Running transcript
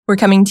We're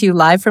coming to you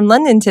live from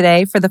London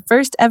today for the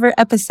first ever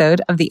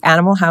episode of the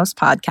Animal House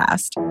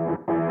Podcast.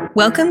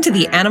 Welcome to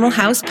the Animal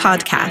House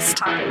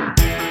Podcast.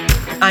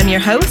 I'm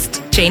your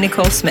host, J.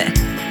 Nicole Smith.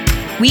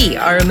 We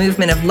are a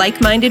movement of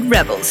like-minded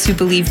rebels who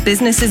believe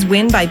businesses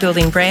win by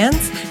building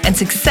brands and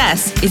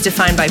success is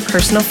defined by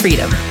personal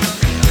freedom.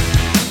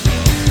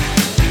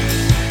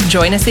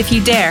 Join us if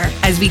you dare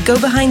as we go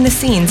behind the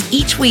scenes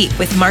each week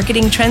with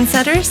marketing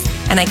trendsetters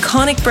and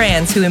iconic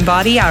brands who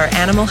embody our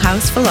Animal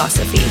House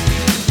philosophy.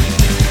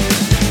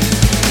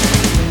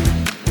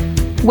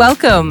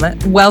 Welcome.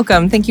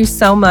 Thank you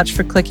so much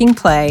for clicking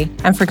play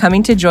and for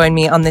coming to join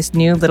me on this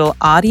new little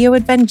audio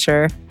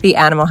adventure, the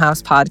Animal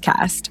House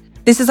Podcast.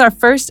 This is our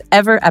first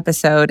ever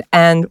episode,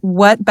 and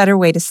what better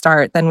way to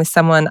start than with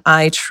someone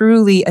I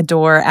truly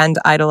adore and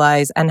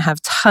idolize and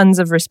have tons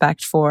of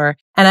respect for,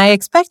 and I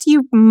expect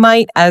you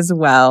might as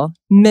well,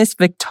 Miss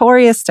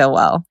Victoria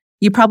Stilwell.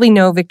 You probably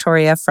know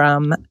Victoria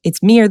from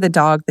It's Me or the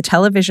Dog, the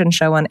television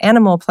show on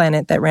Animal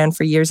Planet that ran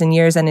for years and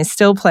years and is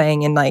still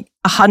playing in like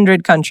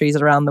 100 countries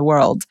around the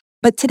world.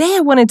 But today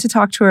I wanted to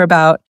talk to her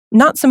about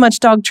not so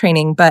much dog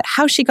training, but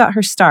how she got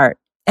her start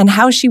and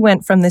how she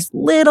went from this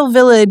little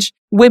village,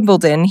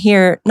 Wimbledon,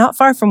 here not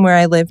far from where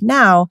I live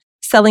now,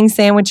 selling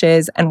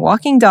sandwiches and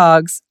walking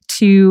dogs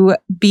to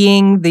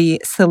being the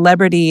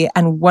celebrity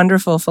and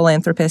wonderful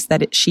philanthropist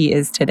that she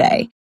is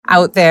today.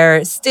 Out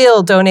there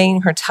still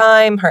donating her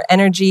time, her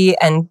energy,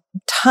 and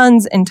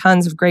tons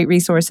of great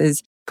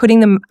resources,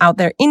 putting them out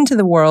there into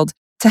the world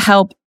to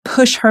help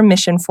push her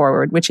mission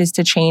forward, which is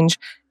to change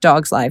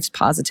dogs' lives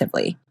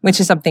positively,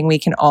 which is something we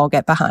can all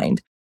get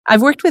behind.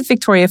 I've worked with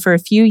Victoria for a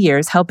few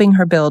years, helping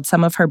her build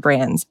some of her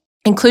brands,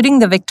 including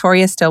the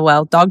Victoria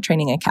Stilwell Dog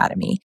Training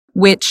Academy,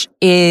 which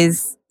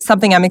is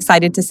something I'm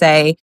excited to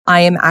say.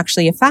 I am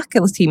actually a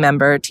faculty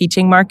member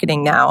teaching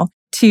marketing now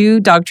to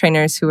dog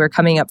trainers who are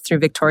coming up through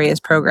Victoria's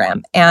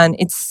program. And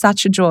it's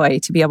such a joy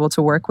to be able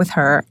to work with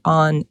her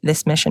on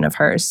this mission of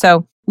hers.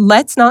 So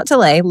let's not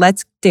delay.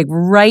 Let's dig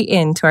right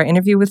into our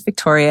interview with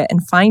Victoria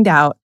and find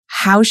out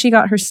how she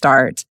got her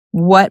start,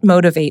 what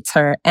motivates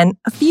her, and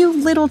a few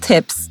little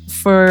tips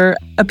for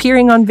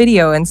appearing on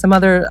video and some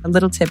other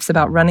little tips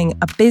about running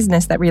a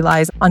business that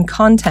relies on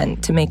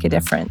content to make a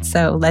difference.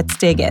 So let's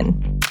dig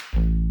in.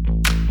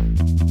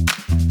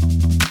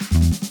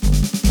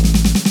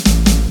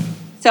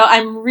 So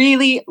I'm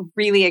really,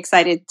 really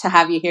excited to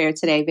have you here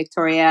today,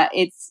 Victoria.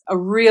 It's a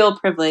real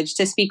privilege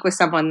to speak with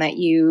someone that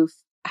you've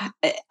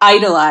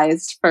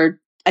idolized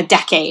for a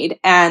decade,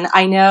 and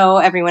I know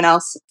everyone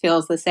else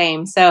feels the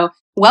same. So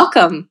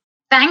welcome.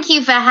 Thank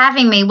you for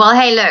having me. Well,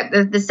 hey,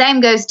 look, the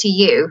same goes to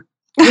you.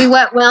 We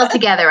work well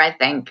together, I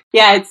think.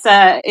 Yeah,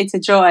 it's a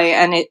joy,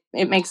 and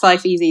it makes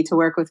life easy to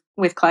work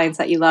with clients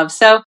that you love.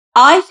 So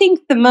I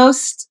think the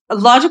most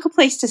logical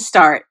place to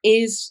start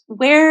is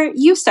where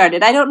you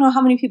started. I don't know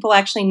how many people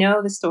actually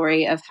know the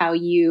story of how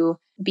you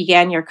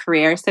began your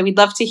career. So we'd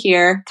love to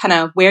hear kind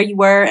of where you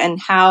were and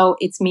how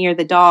It's Me or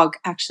the Dog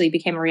actually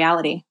became a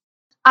reality.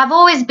 I've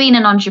always been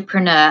an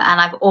entrepreneur and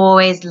I've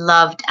always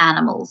loved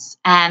animals.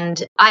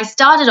 And I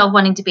started off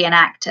wanting to be an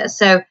actor.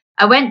 So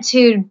I went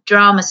to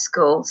drama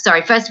school.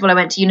 First of all, I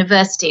went to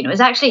university. And it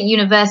was actually at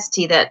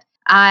university that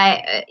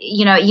at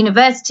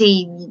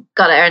university,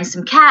 got to earn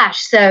some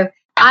cash. So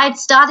I'd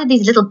started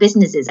these little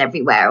businesses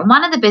everywhere. And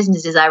one of the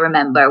businesses I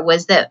remember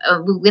was that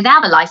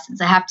without a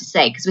license, I have to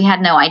say, because we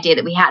had no idea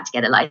that we had to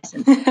get a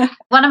license.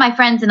 One of my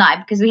friends and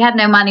I, because we had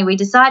no money, we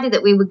decided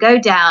that we would go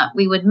down,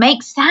 we would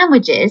make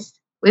sandwiches.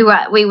 We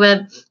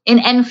were in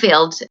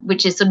Enfield,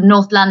 which is sort of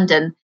North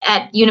London,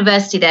 at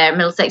university there,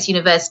 Middlesex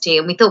University.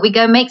 And we thought we'd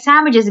go make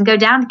sandwiches and go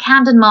down to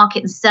Camden Market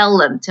and sell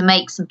them to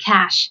make some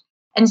cash.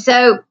 And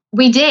so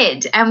we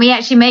did, and we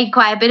actually made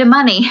quite a bit of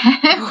money.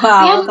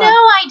 Wow. We had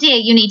no idea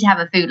you need to have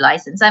a food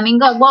license. I mean,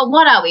 God,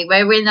 what are we?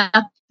 We're in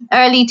our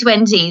early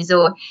 20s,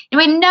 or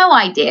we had no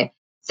idea.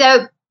 So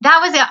that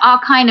was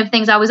our kind of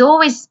things. I was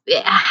always,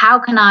 how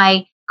can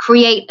I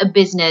create a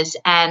business?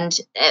 And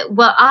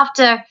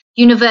after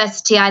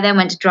university, I then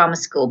went to drama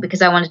school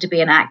because I wanted to be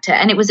an actor.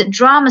 And it was at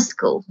drama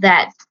school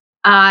that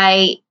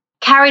I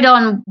carried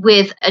on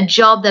with a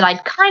job that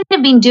I'd kind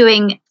of been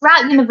doing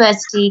throughout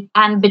university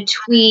and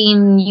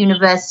between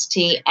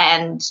university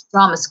and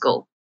drama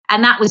school.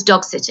 And that was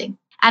dog sitting.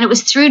 And it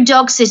was through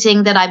dog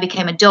sitting that I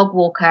became a dog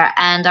walker.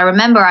 And I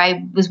remember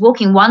I was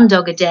walking one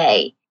dog a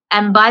day.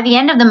 And by the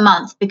end of the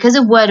month, because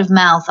of word of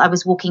mouth, I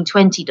was walking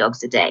 20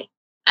 dogs a day.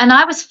 And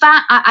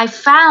I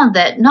found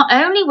that not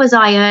only was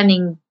I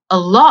earning a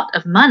lot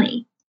of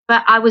money,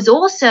 but I was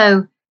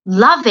also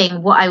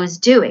loving what I was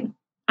doing.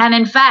 And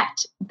in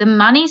fact, the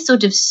money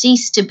sort of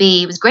ceased to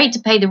be, it was great to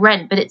pay the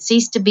rent, but it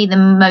ceased to be the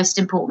most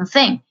important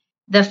thing.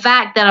 The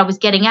fact that I was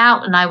getting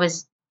out and I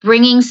was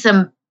bringing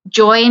some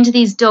joy into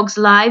these dogs'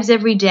 lives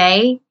every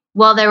day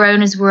while their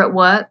owners were at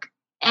work,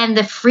 and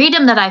the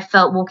freedom that I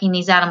felt walking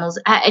these animals,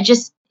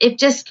 it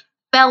just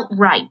felt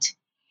right.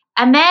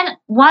 And then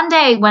one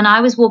day when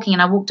I was walking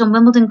and I walked on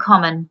Wimbledon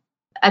Common,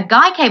 a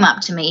guy came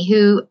up to me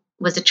who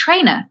was a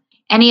trainer,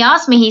 and he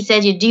asked me, he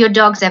said, "Do your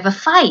dogs ever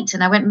fight?"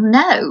 And I went,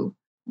 "No."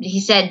 he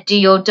said, do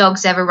your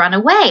dogs ever run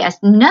away? I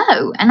said,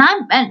 no.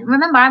 And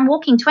remember, I'm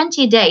walking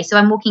 20 a day. So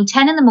I'm walking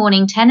 10 in the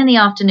morning, 10 in the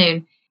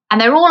afternoon. And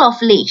they're all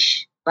off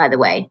leash, by the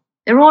way.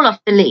 They're all off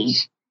the lead.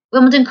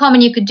 Wimbledon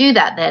Common, you could do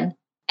that then.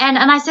 And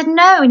I said,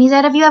 no. And he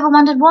said, have you ever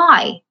wondered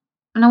why?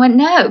 And I went,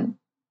 no.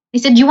 He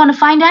said, do you want to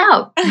find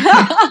out?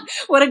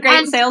 What a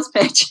great sales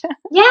pitch.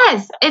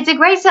 Yes, it's a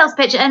great sales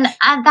pitch. And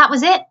that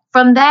was it.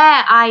 From there,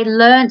 I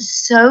learned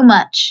so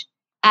much.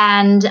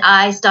 And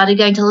I started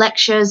going to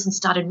lectures and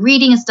started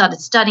reading and started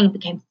studying,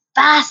 became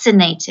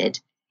fascinated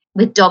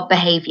with dog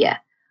behavior.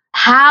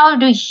 How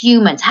do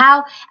humans,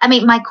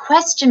 my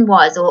question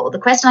was, or the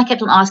question I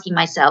kept on asking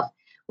myself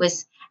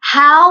was,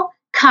 how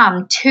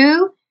come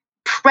two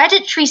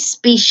predatory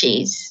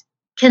species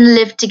can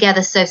live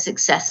together so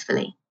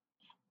successfully?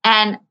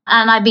 And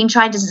I've been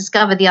trying to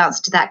discover the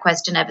answer to that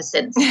question ever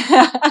since.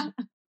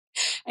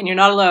 And you're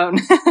not alone.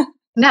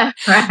 No.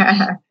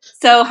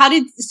 So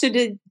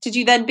did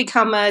you then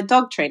become a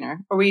dog trainer,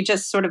 or were you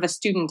just sort of a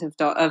student of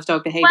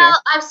dog behavior? Well,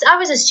 I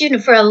was a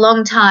student for a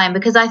long time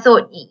because I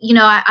thought,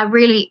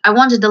 I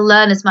wanted to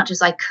learn as much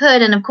as I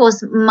could. And of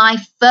course, my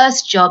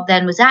first job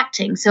then was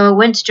acting. So I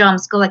went to drama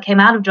school. I came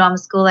out of drama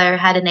school. I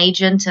had an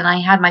agent and I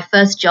had my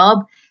first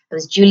job. It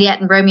was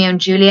Juliet and Romeo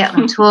and Juliet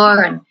on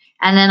tour.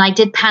 And then I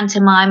did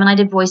pantomime and I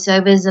did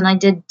voiceovers and I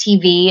did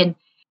TV.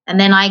 And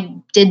then I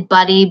did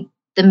Buddy,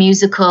 the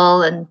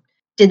musical, and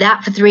did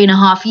that for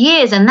 3.5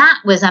 years. And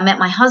I met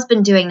my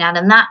husband doing that.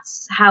 And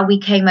that's how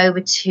we came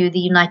over to the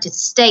United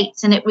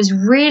States. And it was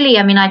really,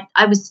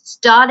 I was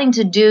starting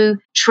to do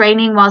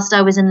training whilst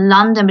I was in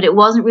London, but it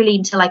wasn't really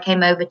until I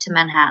came over to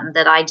Manhattan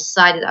that I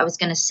decided I was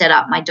going to set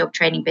up my dog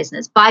training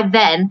business. By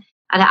then,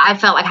 I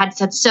felt like I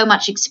had so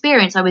much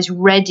experience. I was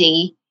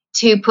ready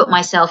to put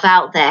myself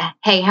out there.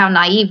 Hey, how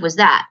naive was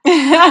that?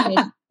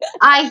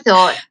 I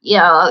thought,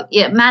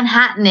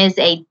 Manhattan is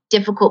a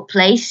difficult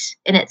place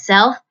in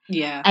itself.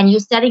 Yeah. And you're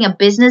setting a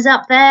business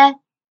up there,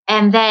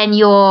 and then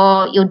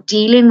you're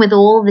dealing with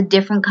all the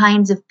different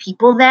kinds of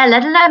people there,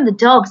 let alone the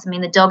dogs.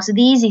 The dogs are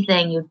the easy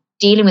thing. You're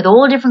dealing with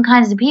all different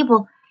kinds of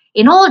people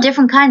in all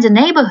different kinds of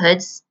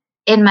neighborhoods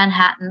in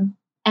Manhattan.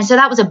 And so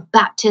that was a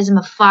baptism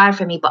of fire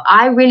for me. But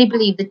I really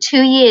believe the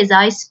 2 years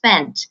I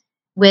spent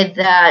with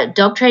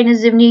Dog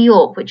Trainers of New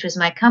York, which was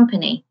my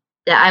company,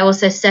 that I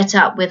also set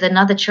up with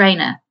another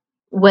trainer,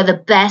 were the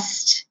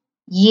best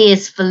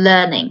years for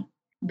learning.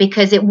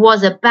 Because it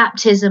was a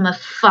baptism of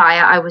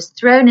fire. I was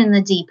thrown in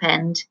the deep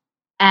end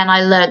and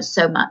I learned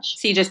so much.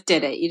 So you just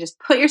did it. You just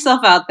put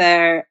yourself out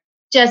there.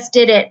 Just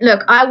did it.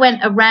 Look, I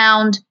went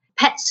around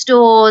pet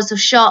stores or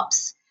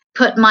shops,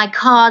 put my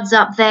cards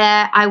up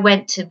there. I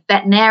went to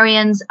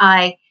veterinarians.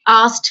 I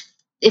asked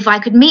if I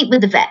could meet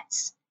with the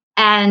vets,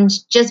 and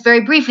just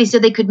very briefly so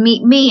they could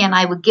meet me, and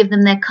I would give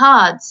them their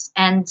cards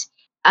and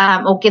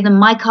or give them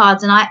my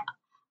cards. And I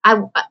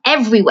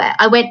everywhere.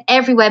 I went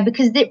everywhere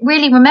because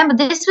remember,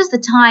 this was the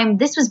time,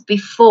 this was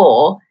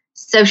before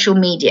social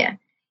media.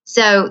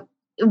 So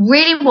it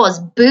really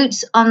was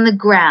boots on the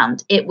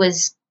ground. It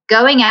was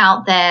going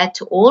out there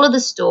to all of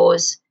the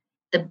stores,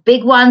 the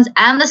big ones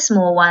and the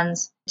small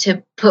ones,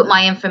 to put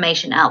my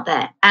information out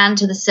there, and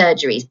to the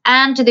surgeries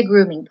and to the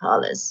grooming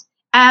parlors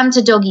and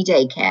to doggy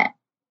daycare.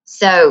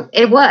 So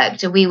it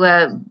worked. We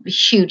were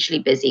hugely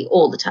busy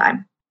all the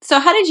time. So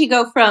how did you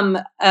go from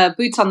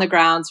boots on the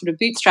ground, sort of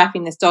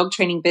bootstrapping this dog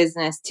training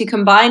business, to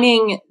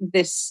combining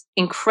this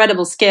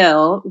incredible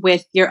skill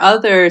with your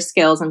other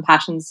skills and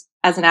passions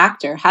as an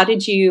actor? How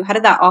did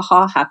that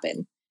aha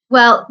happen?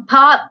 Well,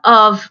 part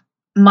of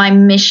my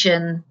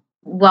mission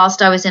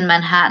whilst I was in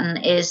Manhattan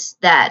is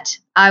that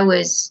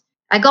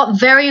I got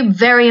very,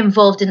 very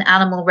involved in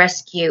animal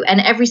rescue.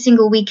 And every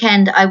single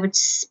weekend I would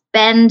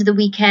spend the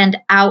weekend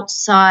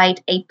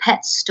outside a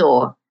pet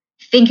store.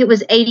 I think it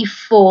was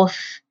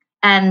 84th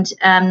and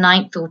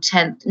 9th or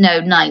 10th,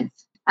 no, 9th,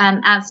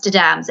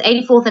 Amsterdam's,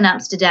 84th and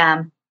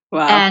Amsterdam.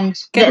 Wow, and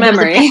good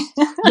memory.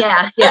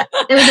 Yeah. There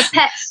was a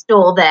pet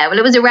store there. Well,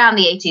 it was around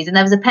the 80s, and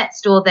there was a pet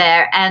store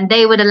there, and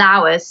they would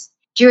allow us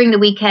during the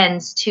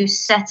weekends to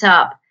set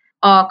up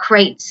our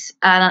crates.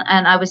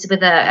 And I was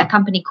with a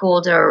company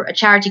called, or a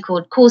charity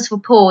called Cause for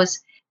Paws,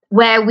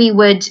 where we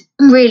would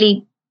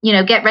really,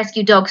 get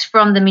rescue dogs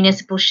from the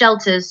municipal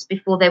shelters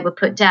before they were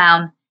put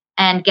down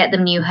and get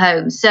them new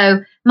homes.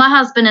 So my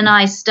husband and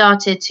I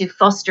started to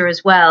foster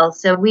as well.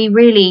 So we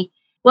really,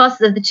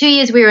 the 2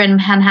 years we were in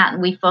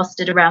Manhattan, we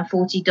fostered around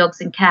 40 dogs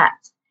and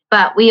cats.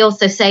 But we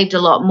also saved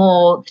a lot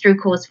more through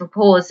Cause for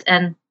Paws.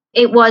 And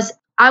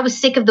I was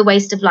sick of the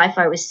waste of life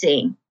I was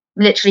seeing.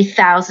 Literally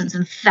thousands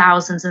and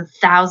thousands and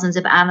thousands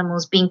of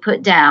animals being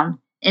put down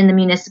in the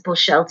municipal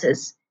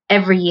shelters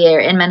every year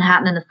in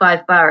Manhattan and the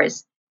 5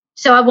 boroughs.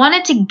 So I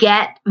wanted to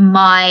get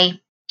my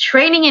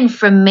training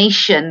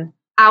information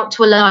out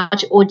to a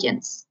large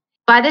audience.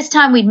 By this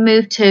time, we'd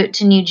moved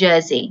to New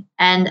Jersey,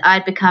 and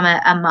I'd become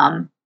a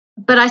mum.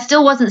 But I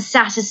still wasn't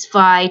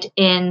satisfied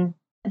in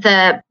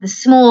the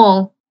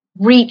small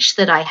reach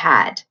that I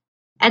had.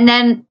 And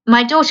then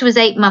my daughter was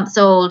 8 months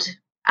old.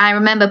 I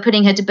remember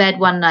putting her to bed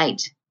one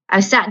night. I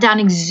sat down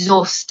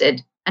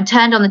exhausted and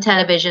turned on the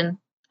television,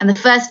 And the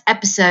first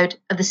episode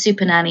of The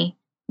Super Nanny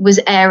was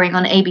airing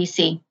on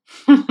ABC.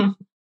 And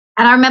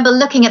I remember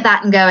looking at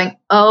that and going,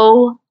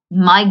 oh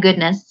my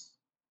goodness,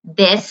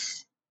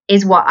 this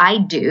is what I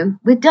do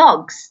with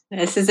dogs.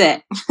 This is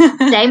it.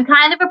 Same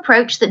kind of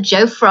approach that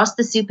Joe Frost,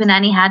 the Super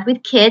Nanny, had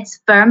with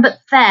kids, firm but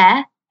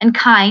fair and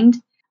kind.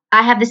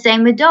 I have the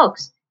same with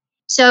dogs.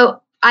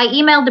 So I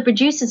emailed the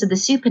producers of The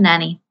Super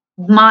Nanny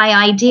my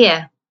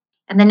idea.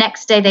 And the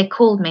next day they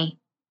called me.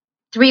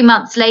 3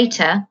 months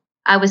later,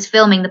 I was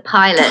filming the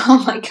pilot.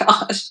 Oh my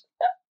gosh.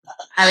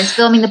 I was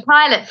filming the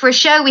pilot for a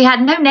show we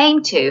had no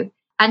name to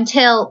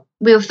until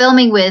we were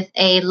filming with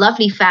a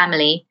lovely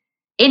family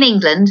in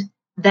England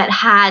that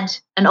had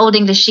an Old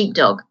English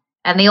sheepdog.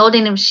 And the Old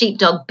English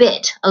sheepdog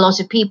bit a lot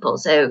of people.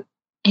 So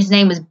his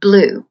name was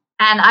Blue.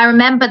 And I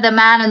remember the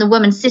man and the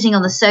woman sitting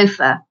on the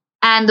sofa.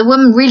 And the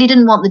woman really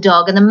didn't want the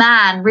dog. And the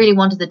man really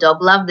wanted the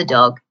dog, loved the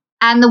dog.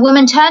 And the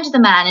woman turned to the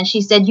man and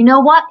she said, you know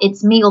what?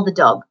 It's me or the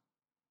dog.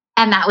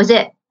 And that was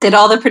it. Did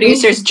all the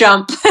producers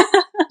jump?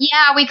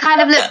 Yeah, I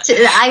kind of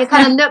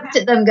looked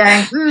at them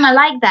going, I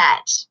like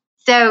that.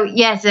 So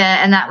yes,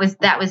 and that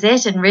was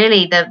it. And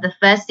really the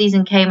first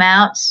season came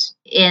out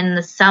in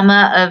the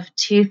summer of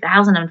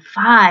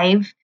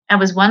 2005. It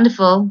was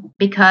wonderful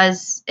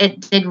because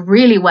it did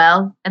really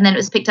well. And then it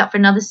was picked up for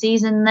another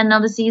season, and then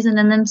another season,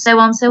 and then so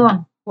on.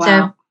 Wow.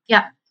 So,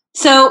 yeah.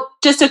 So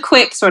just a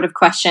quick sort of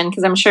question,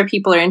 because I'm sure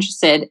people are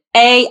interested.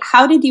 A,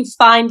 how did you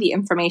find the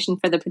information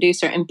for the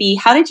producer? And B,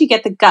 how did you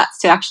get the guts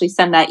to actually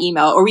send that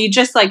email? Or were you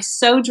just like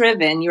so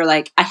driven? You were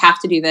like, I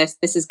have to do this.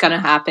 This is going to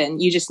happen.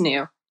 You just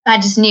knew. I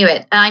just knew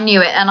it. I knew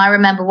it. And I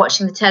remember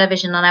watching the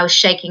television and I was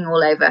shaking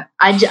all over.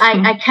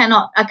 I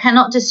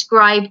cannot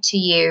describe to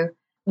you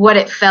what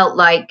it felt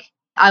like.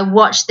 I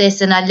watched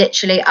this and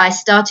I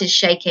started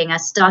shaking. I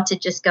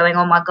started just going,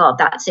 oh my God,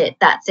 that's it.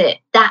 That's it.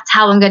 That's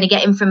how I'm going to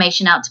get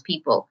information out to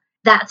people.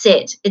 That's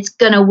it. It's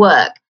going to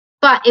work.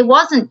 But it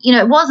wasn't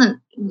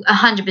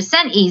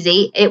 100%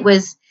 easy. It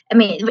was,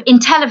 in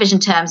television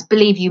terms,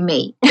 believe you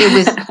me, it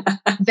was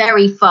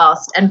very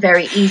fast and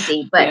very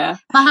easy. But yeah.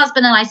 My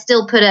husband and I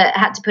still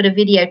had to put a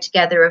video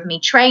together of me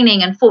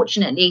training. And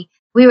fortunately,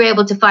 we were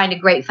able to find a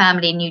great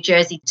family in New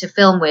Jersey to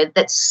film with.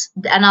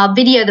 And our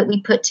video that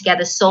we put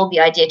together sold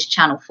the idea to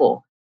Channel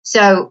 4.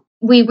 So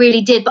we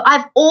really did. But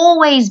I've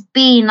always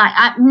been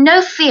like,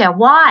 no fear.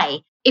 Why?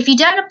 If you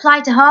don't apply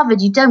to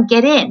Harvard, you don't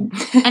get in.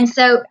 And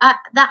so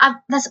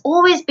that's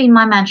always been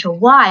my mantra.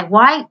 Why?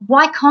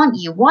 Why can't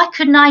you? Why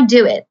couldn't I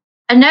do it?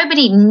 And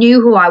nobody knew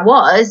who I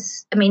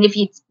was. If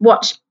you'd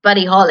watched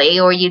Buddy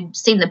Holly or you'd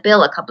seen The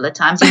Bill a couple of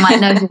times, you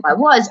might know who I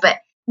was. But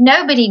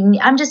nobody,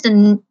 I'm just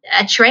a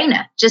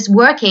trainer, just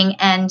working.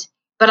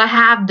 But I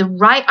have the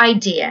right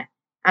idea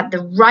at the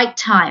right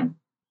time.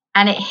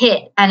 And it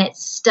hit and it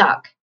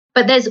stuck.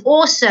 But there's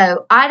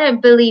also, I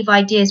don't believe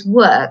ideas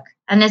work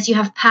unless you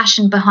have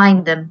passion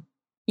behind them.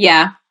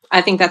 Yeah,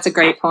 I think that's a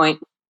great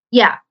point.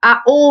 Yeah, I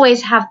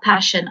always have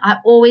passion. I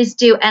always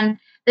do. And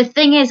the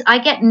thing is, I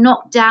get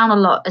knocked down a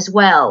lot as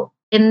well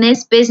in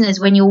this business.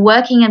 When you're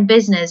working in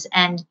business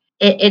and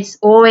it's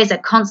always a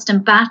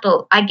constant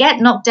battle, I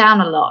get knocked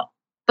down a lot.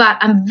 But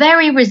I'm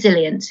very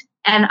resilient.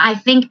 And I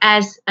think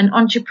as an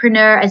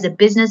entrepreneur, as a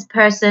business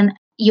person,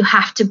 you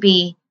have to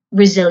be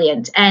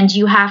resilient and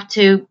you have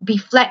to be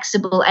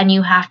flexible and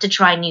you have to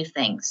try new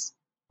things.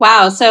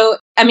 Wow. So,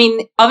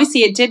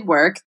 obviously it did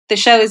work. The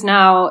show is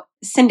now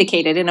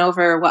syndicated in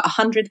over,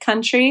 100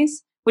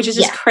 countries, which is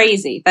just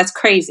crazy. That's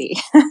crazy.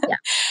 Yeah.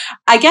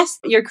 I guess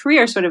your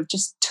career sort of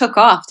just took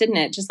off, didn't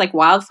it? Just like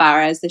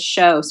wildfire as the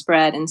show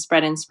spread and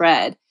spread and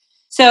spread.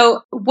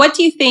 So what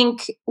did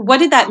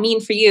that mean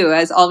for you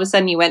as all of a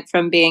sudden you went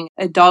from being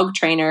a dog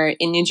trainer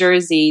in New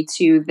Jersey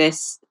to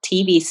this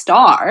TV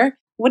star?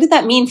 What did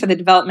that mean for the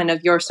development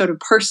of your sort of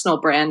personal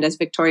brand as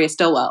Victoria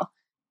Stilwell?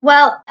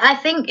 Well, I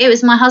think it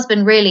was my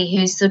husband really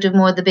who's sort of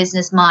more the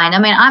business mind.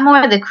 I'm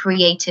more of the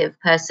creative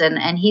person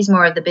and he's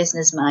more of the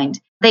business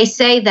mind. They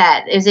say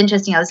that, it was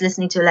interesting, I was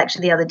listening to a lecture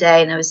the other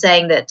day and they were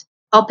saying that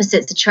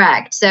opposites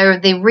attract. So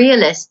the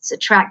realists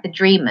attract the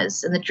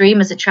dreamers and the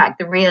dreamers attract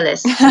the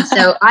realists. And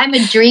so I'm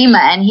a dreamer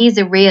and he's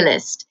a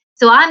realist.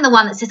 So I'm the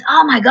one that says,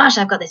 oh my gosh,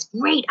 I've got this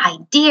great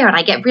idea and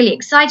I get really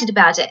excited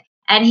about it.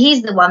 And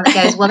he's the one that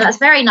goes, well, that's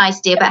very nice,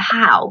 dear, but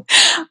how?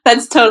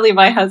 That's totally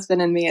my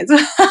husband and me as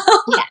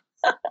well. Yeah.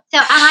 So,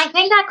 and I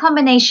think that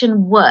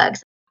combination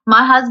works.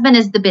 My husband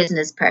is the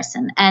business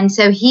person. And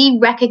so he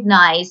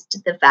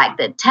recognized the fact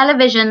that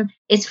television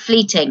is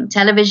fleeting.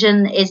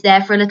 Television is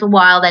there for a little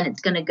while, then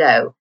it's going to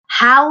go.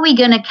 How are we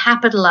going to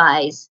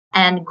capitalize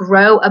and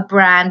grow a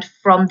brand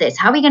from this?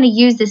 How are we going to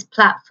use this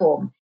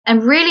platform?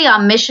 And really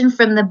our mission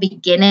from the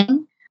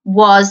beginning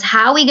was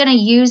how are we going to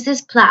use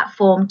this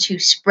platform to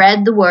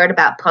spread the word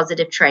about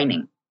positive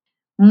training?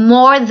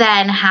 More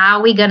than how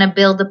are we going to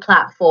build the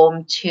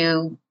platform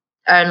to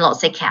earn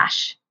lots of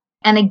cash.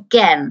 And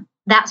again,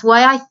 that's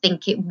why I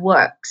think it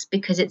works,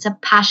 because it's a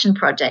passion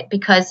project,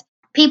 because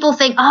people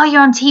think, oh,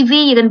 you're on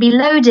TV, you're going to be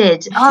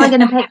loaded. Oh, they're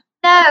going to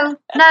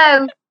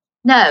pay.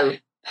 No.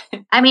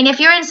 If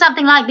you're in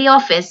something like The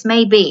Office,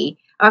 maybe,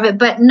 of it,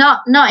 but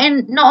not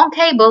on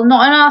cable,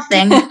 not on our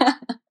thing.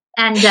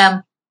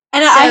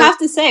 And I have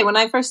to say, when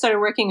I first started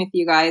working with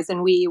you guys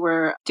and we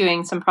were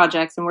doing some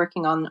projects and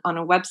working on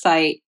a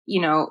website,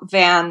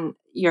 Van,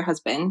 your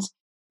husband,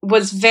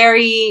 was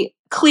very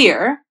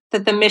clear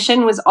that the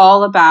mission was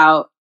all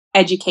about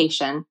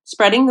education,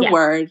 spreading the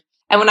word.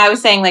 And when I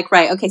was saying like,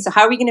 right, okay, so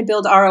how are we going to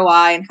build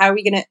ROI and how are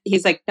we going to,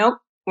 he's like, nope,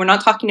 we're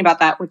not talking about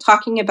that. We're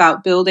talking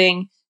about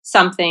building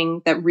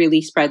something that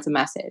really spreads a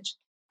message.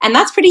 And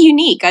that's pretty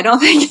unique. I don't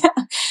think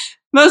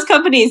most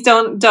companies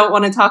don't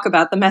want to talk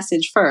about the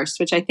message first,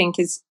 which I think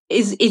is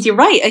you're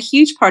right, a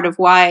huge part of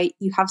why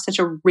you have such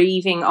a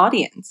raving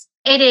audience.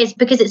 It is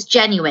because it's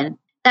genuine.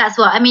 That's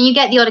what I mean. You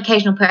get the odd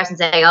occasional person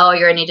saying, "Oh,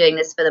 you're only doing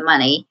this for the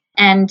money,"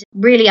 and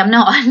really, I'm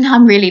not.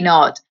 I'm really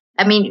not.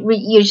 I mean,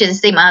 you should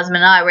see my husband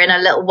and I. We're in a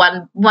little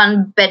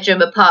one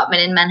bedroom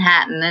apartment in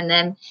Manhattan, and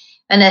then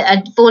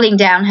a falling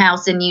down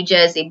house in New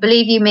Jersey.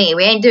 Believe you me,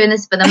 we ain't doing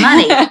this for the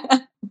money,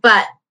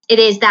 but it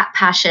is that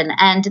passion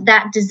and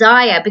that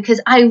desire because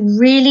I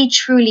really,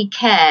 truly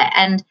care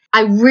and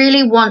I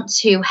really want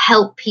to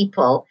help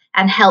people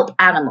and help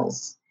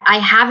animals. I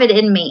have it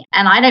in me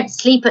and I don't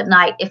sleep at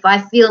night if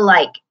I feel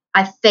like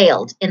I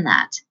failed in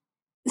that.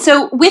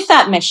 So with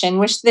that mission,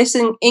 which this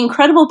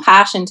incredible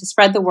passion to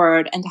spread the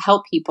word and to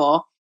help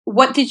people,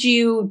 what did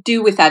you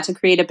do with that to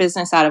create a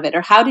business out of it?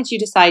 Or how did you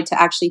decide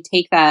to actually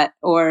take that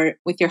or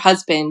with your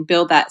husband,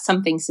 build that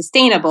something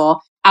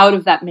sustainable out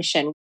of that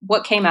mission?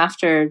 What came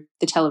after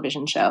the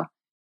television show?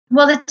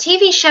 Well, the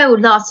TV show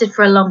lasted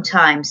for a long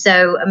time.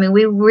 So, I mean,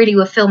 we really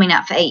were filming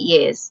that for 8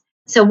 years.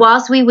 So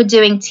whilst we were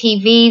doing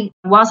TV,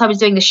 whilst I was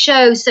doing the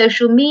show,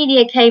 social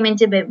media came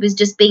into it, was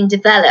just being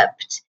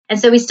developed. And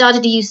so we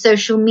started to use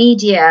social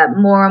media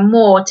more and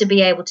more to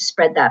be able to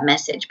spread that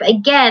message. But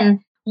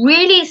again,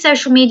 really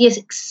social media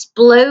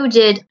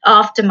exploded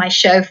after my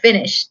show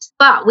finished.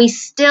 But we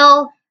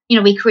still,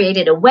 we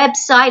created a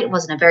website. It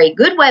wasn't a very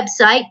good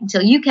website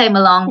until you came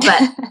along.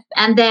 But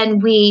and then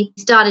we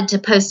started to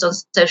post on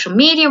social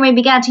media and we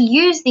began to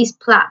use these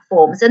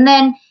platforms. And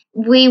then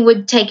we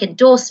would take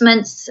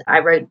endorsements. I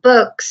wrote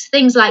books,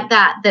 things like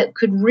that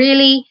could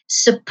really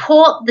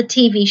support the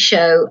TV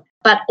show,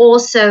 but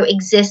also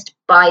exist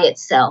by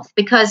itself.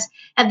 Because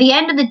at the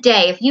end of the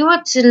day, if you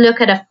were to look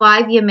at a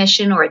 5-year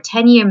mission or a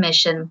 10-year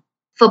mission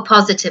for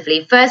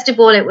Positively, first of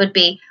all, it would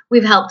be,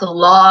 we've helped a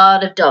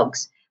lot of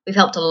dogs. We've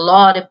helped a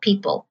lot of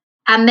people.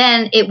 And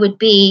then it would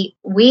be,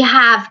 we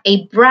have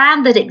a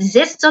brand that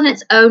exists on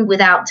its own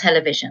without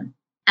television.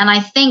 And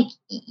I think,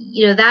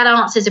 that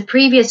answers a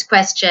previous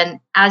question,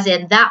 as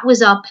in that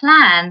was our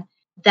plan,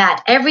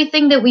 that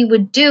everything that we were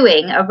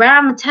doing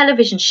around the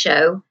television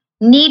show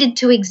needed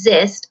to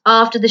exist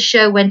after the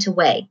show went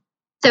away.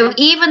 So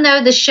even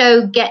though the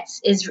show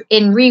is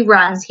in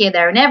reruns here,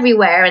 there, and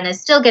everywhere, and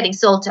is still getting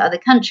sold to other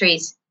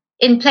countries,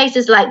 in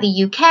places like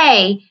the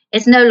UK,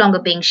 it's no longer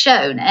being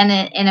shown. And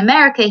in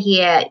America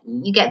here,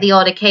 you get the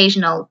odd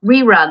occasional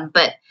rerun,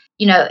 but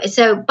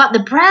but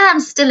the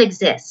brand still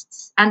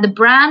exists, and the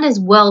brand is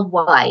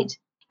worldwide,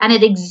 and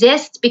it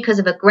exists because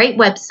of a great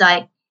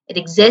website. It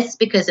exists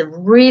because of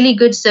really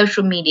good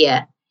social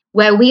media,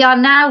 where we are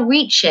now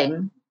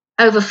reaching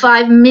over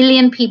 5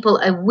 million people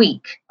a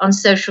week on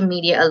social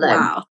media alone.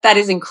 Wow, that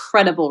is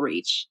incredible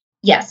reach.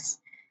 Yes,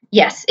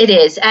 it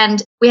is.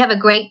 And we have a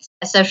great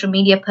social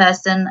media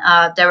person,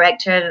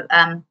 director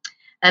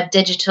of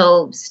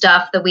digital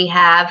stuff that we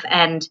have,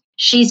 and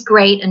she's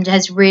great and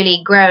has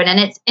really grown. And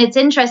it's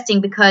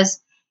interesting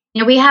because,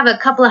 we have a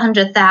couple of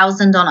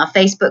 100,000 on our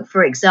Facebook,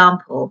 for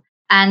example,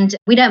 and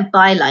we don't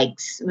buy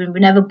likes. We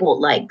never bought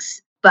likes,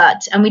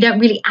 and we don't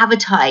really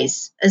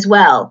advertise as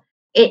well.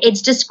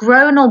 It's just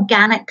grown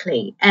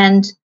organically.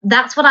 And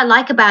that's what I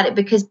like about it,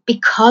 because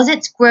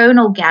it's grown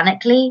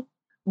organically,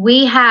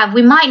 we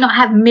might not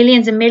have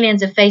millions and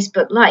millions of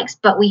Facebook likes,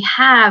 but we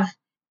have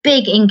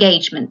big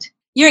engagement.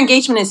 Your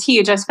engagement is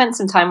huge. I've spent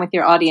some time with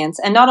your audience,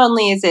 and not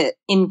only is it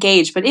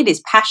engaged, but it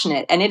is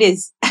passionate and it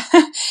is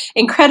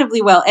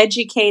incredibly well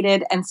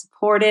educated and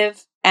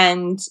supportive.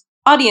 And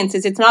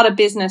audiences, it's not a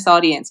business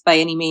audience by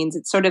any means.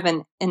 It's sort of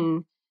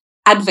an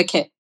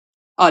advocate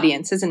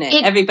audience, isn't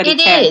it? Everybody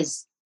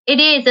cares. It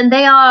is. And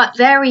they are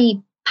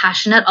very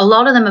passionate. A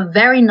lot of them are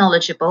very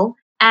knowledgeable.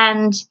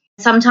 And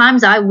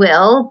sometimes I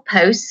will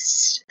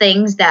post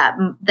things that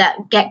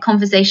get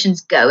conversations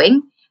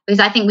going, because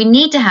I think we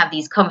need to have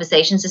these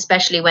conversations,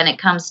 especially when it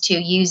comes to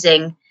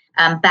using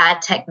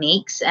bad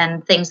techniques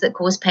and things that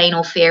cause pain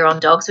or fear on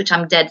dogs, which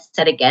I'm dead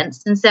set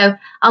against. And so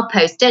I'll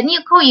post it, and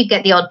you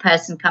get the odd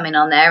person coming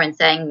on there and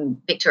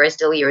saying, Victoria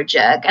Still, you're a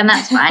jerk, and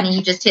that's fine. And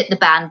you just hit the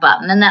ban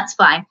button, and that's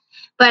fine.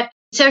 But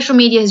social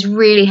media has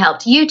really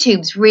helped.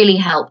 YouTube's really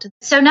helped.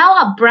 So now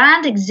our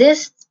brand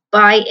exists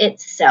by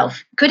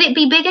itself. Could it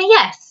be bigger?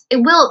 Yes, it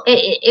will.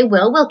 It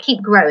will. We'll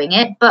keep growing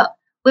it, but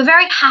we're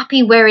very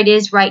happy where it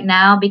is right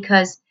now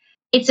because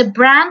it's a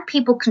brand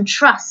people can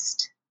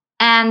trust.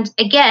 And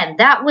again,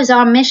 that was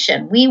our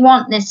mission. We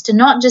want this to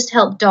not just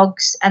help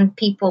dogs and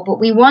people, but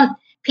we want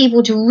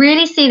people to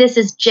really see this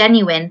as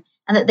genuine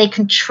and that they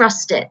can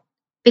trust it.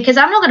 because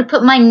I'm not going to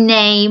put my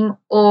name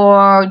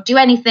or do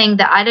anything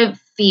that I don't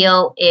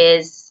feel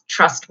is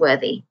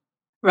trustworthy.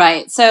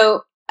 Right.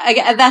 So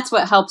that's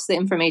what helps the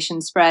information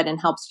spread and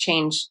helps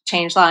change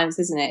lives,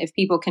 isn't it? If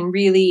people can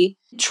really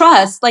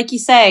trust, like you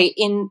say,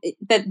 in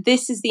that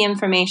this is the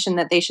information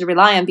that they should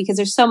rely on, because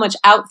there's so much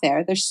out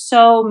there. There's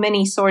so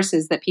many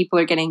sources that people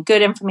are getting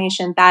good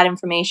information, bad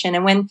information.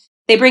 And when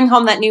they bring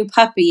home that new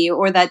puppy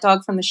or that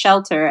dog from the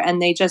shelter and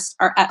they just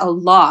are at a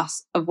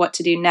loss of what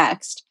to do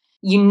next,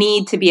 you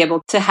need to be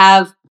able to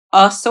have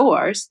a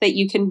source that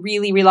you can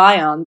really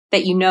rely on,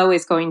 that you know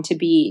is going to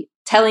be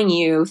telling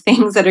you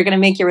things that are going to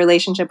make your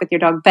relationship with your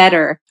dog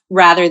better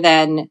rather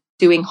than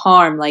doing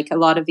harm like a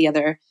lot of the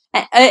other.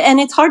 And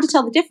it's hard to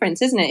tell the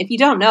difference, isn't it? If you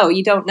don't know,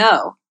 you don't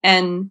know.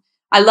 And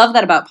I love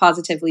that about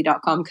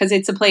positively.com, because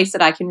it's a place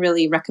that I can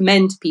really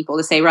recommend to people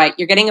to say, right,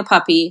 you're getting a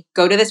puppy,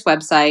 go to this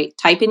website,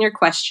 type in your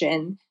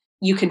question.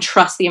 You can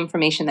trust the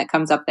information that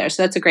comes up there.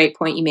 So that's a great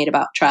point you made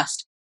about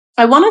trust.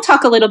 I want to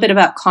talk a little bit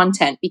about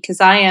content,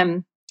 because I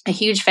am a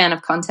huge fan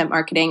of content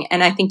marketing,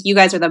 and I think you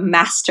guys are the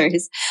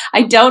masters.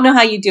 I don't know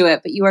how you do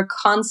it, but you are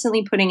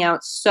constantly putting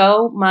out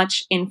so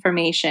much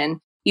information.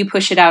 You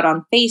push it out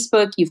on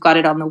Facebook, you've got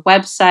it on the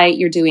website,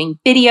 you're doing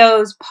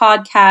videos,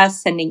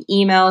 podcasts, sending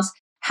emails.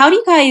 How do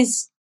you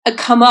guys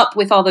come up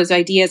with all those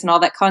ideas and all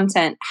that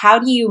content? How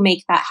do you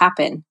make that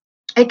happen?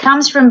 It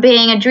comes from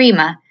being a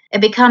dreamer.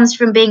 It comes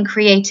from being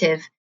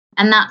creative.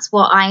 And that's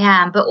what I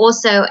am. But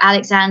also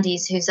Alex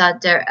Andes, who's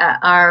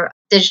our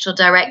digital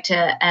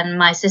director and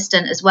my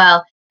assistant as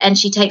well, and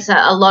she takes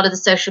a lot of the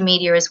social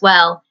media as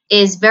well,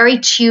 is very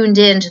tuned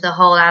into the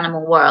whole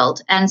animal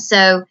world. And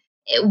so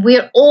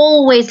we're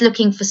always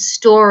looking for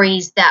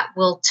stories that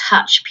will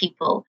touch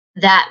people,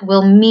 that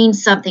will mean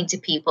something to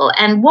people.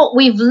 And what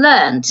we've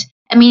learned,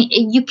 I mean,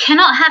 you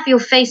cannot have your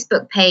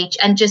Facebook page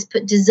and just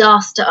put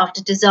disaster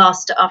after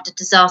disaster after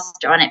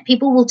disaster on it.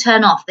 People will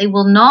turn off. They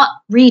will not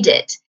read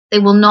it. They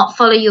will not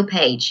follow your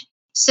page.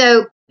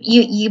 So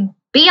you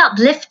be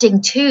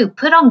uplifting too.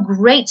 Put on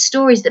great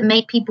stories that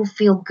make people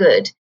feel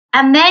good.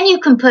 And then you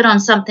can put on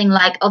something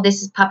like, oh,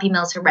 this is Puppy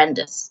Mill's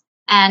horrendous,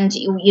 and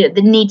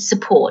they need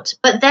support.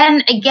 But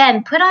then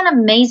again, put on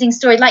amazing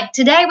stories. Like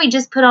today we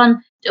just put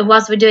on,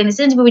 whilst we're doing this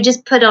interview, we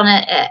just put on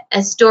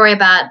a story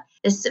about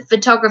this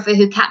photographer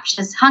who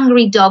captures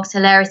hungry dogs'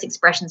 hilarious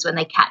expressions when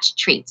they catch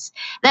treats.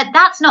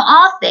 That's not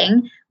our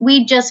thing.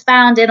 We just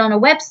found it on a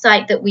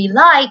website that we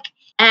like,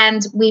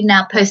 and we've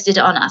now posted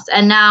it on us.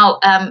 And now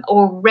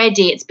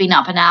already it's been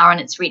up an hour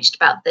and it's reached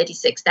about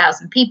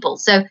 36,000 people.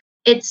 So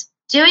it's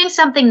doing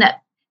something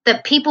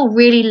that people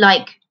really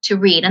like to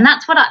read. And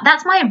that's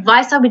my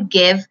advice I would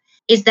give,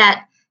 is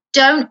that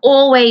don't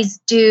always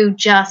do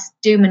just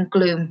doom and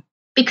gloom.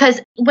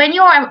 Because when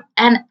you're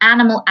an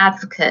animal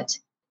advocate,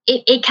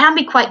 it can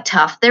be quite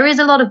tough. There is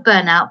a lot of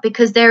burnout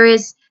because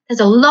there's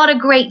a lot of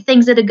great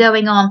things that are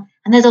going on,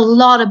 and there's a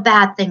lot of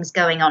bad things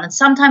going on. And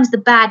sometimes the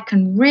bad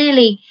can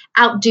really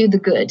outdo the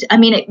good. I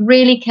mean, it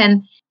really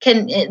can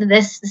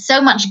there's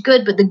so much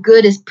good, but the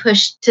good is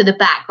pushed to the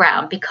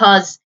background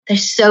because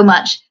there's so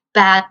much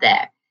bad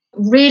there.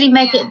 Really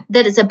make it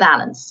that it's a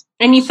balance.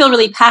 And you feel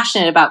really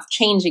passionate about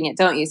changing it,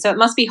 don't you? So it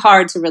must be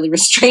hard to really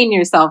restrain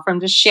yourself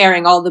from just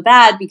sharing all the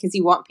bad, because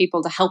you want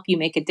people to help you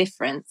make a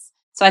difference.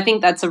 So I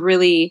think that's a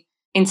really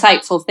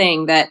insightful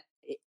thing, that,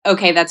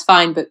 okay, that's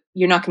fine, but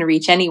you're not going to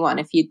reach anyone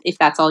if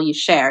that's all you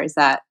share. Is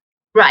that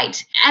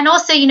right? And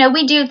also,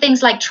 we do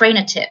things like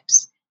trainer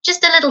tips,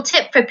 just a little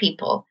tip for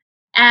people.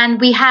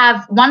 And we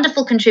have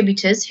wonderful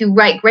contributors who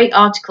write great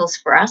articles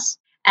for us.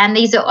 And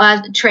these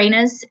are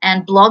trainers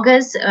and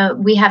bloggers.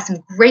 We have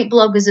some great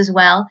bloggers as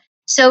well.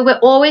 So we're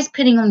always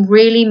putting on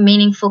really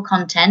meaningful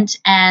content,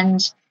 and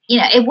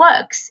it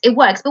works. It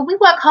works, but we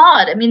work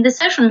hard. I mean, the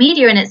social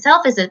media in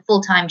itself is a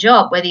full-time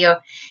job.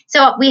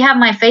 So we have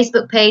my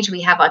Facebook page,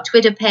 we have our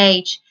Twitter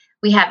page,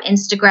 we have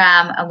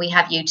Instagram, and we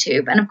have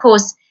YouTube. And of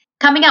course,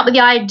 coming up with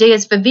the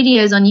ideas for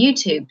videos on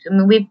YouTube. I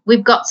mean,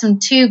 we've got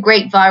two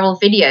great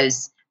viral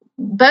videos,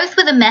 both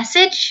with a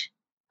message.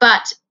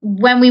 But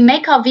when we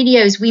make our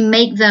videos, we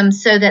make them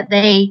so that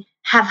they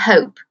have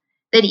hope,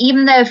 that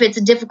even though if it's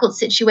a difficult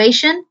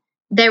situation,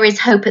 there is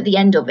hope at the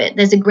end of it.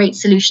 There's a great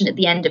solution at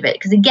the end of it.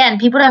 Because again,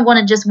 people don't want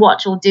to just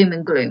watch all doom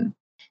and gloom.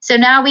 So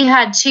now we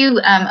had 2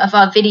 of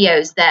our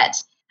videos that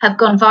have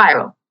gone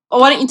viral.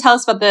 Well, why don't you tell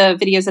us about the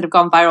videos that have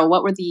gone viral?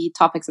 What were the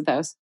topics of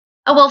those?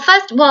 Well,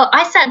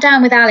 I sat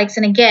down with Alex,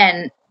 and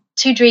again,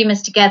 2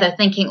 dreamers together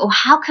thinking,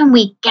 how can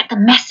we get the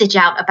message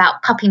out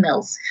about puppy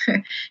mills?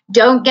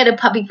 Don't get a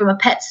puppy from a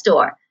pet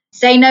store.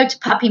 Say no to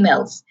puppy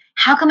mills.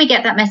 How can we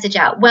get that message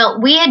out?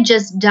 Well, we had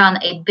just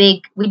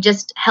we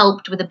just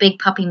helped with a big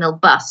puppy mill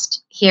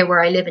bust here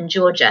where I live in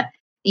Georgia,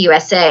 the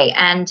USA.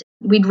 And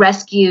we'd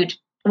rescued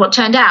what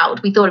turned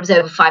out, we thought it was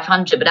over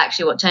 500, but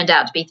actually what turned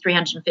out to be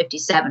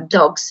 357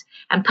 dogs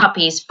and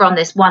puppies from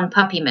this one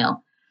puppy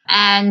mill.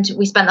 And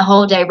we spent the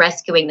whole day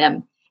rescuing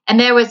them. And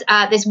there was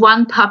this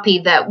one puppy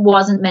that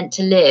wasn't meant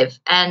to live.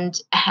 And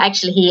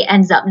actually, he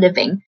ends up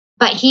living.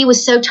 But he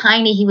was so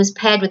tiny, he was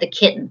paired with a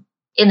kitten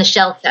in the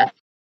shelter.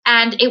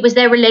 And it was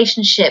their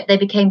relationship. They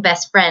became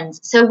best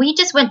friends. So we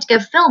just went to go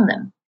film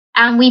them.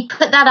 And we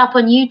put that up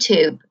on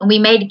YouTube. And we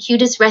made a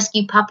cutest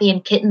rescue puppy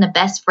and kitten the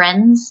best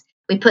friends.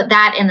 We put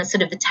that in the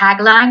sort of the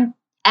tagline.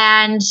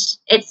 And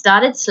it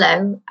started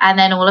slow. And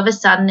then all of a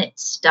sudden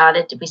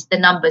the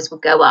numbers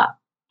would go up.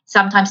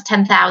 Sometimes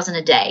 10,000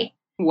 a day.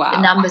 Wow. The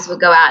numbers would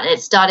go out. And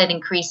it started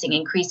increasing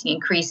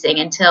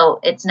until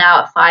it's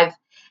now at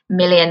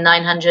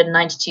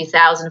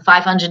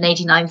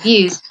 5,992,589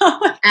 views.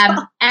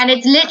 And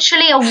it's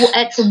literally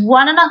it's a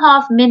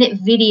 1.5 minute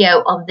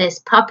video of this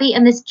puppy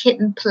and this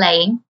kitten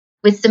playing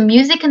with some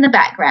music in the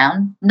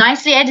background,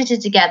 nicely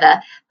edited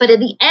together. But at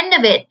the end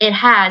of it, it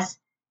has,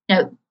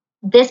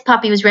 this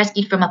puppy was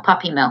rescued from a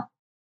puppy mill.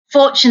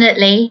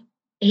 Fortunately,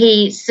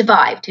 he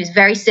survived. He was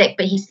very sick,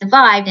 but he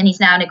survived, and he's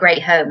now in a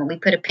great home. And we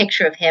put a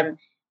picture of him,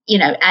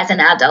 as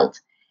an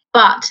adult.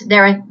 But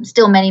there are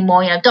still many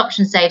more,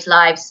 adoption saves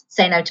lives,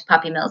 say no to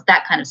puppy mills,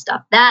 that kind of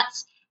stuff.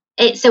 That's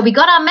it. So we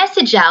got our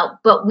message out,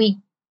 but we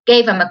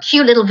gave them a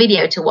cute little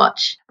video to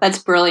watch. That's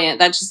brilliant.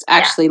 That just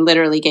actually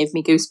literally gave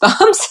me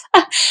goosebumps.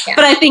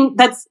 But I think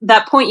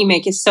that point you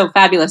make is so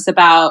fabulous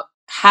about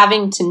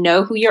having to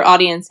know who your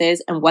audience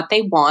is and what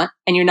they want.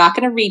 And you're not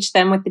going to reach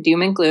them with the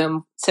doom and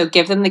gloom. So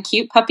give them the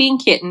cute puppy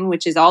and kitten,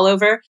 which is all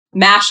over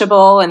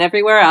Mashable and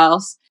everywhere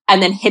else.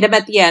 And then hit them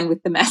at the end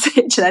with the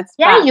message.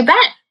 You bet.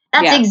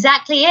 That's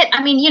exactly it.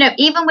 I mean,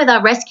 even with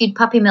our rescued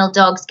puppy mill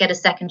dogs get a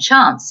second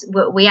chance,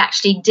 we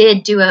actually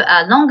did do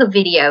a longer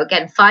video,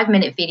 again,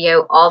 5-minute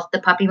video of the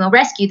puppy mill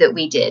rescue that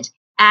we did.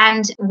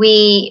 And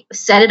we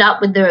set it up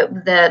with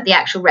the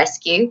actual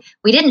rescue.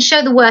 We didn't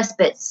show the worst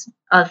bits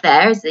of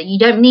theirs. You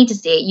don't need to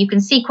see it. You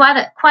can see quite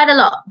a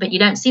lot, but you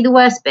don't see the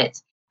worst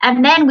bits.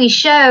 And then we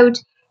showed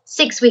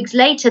 6 weeks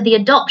later, the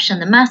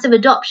massive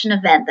adoption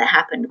event that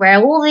happened,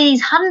 where all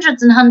these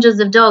hundreds and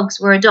hundreds of dogs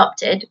were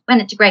adopted, went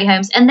into great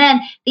homes. And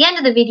then the end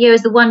of the video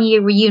is the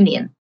 1-year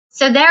reunion.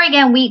 So there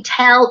again, we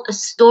tell a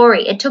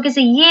story. It took us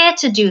a year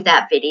to do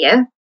that video.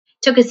 It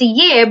took us a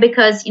year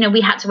because, we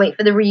had to wait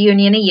for the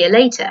reunion a year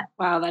later.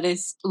 Wow, that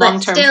is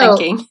long-term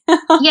thinking.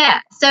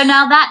 Yeah. So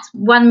now that's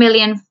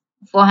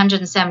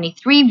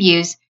 1,473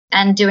 views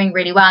and doing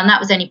really well. And that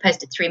was only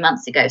posted 3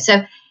 months ago.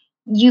 So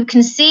you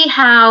can see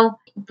how,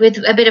 with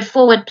a bit of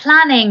forward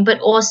planning,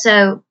 but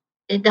also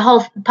the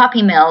whole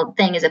puppy mill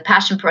thing is a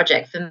passion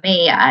project for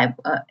me.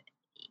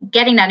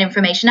 Getting that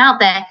information out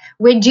there,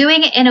 we're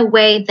doing it in a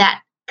way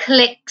that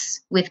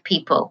clicks with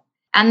people.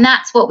 And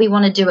that's what we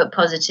want to do at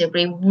Positive.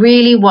 We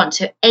really want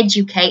to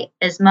educate.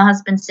 As my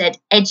husband said,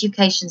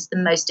 education's the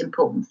most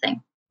important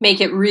thing.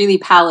 Make it really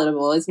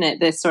palatable, isn't it?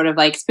 This sort of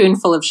like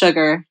spoonful of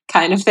sugar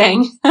kind of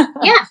thing.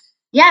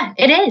 Yeah,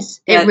 it is.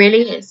 It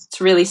really is.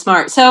 It's really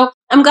smart. So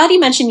I'm glad you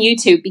mentioned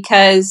YouTube,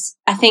 because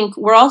I think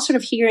we're all sort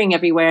of hearing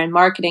everywhere in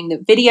marketing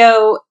that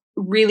video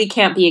really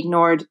can't be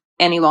ignored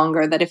any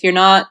longer. That if you're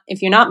not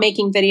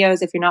making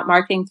videos, if you're not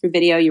marketing through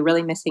video, you're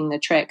really missing the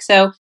trick.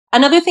 So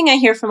another thing I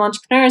hear from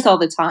entrepreneurs all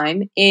the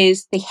time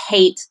is they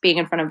hate being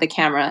in front of the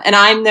camera. And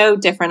I'm no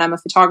different. I'm a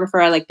photographer.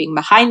 I like being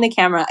behind the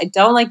camera. I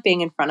don't like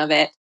being in front of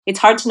it. It's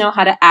hard to know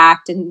how to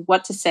act and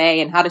what to say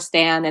and how to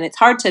stand. And it's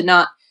hard to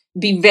not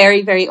be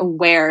very, very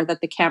aware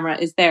that the camera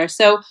is there.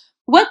 So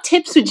what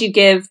tips would you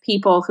give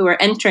people who are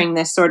entering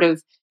this sort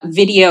of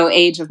video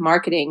age of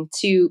marketing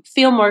to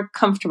feel more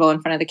comfortable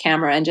in front of the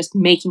camera and just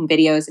making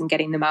videos and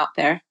getting them out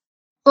there?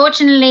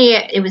 Fortunately,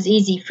 it was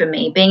easy for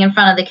me. Being in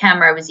front of the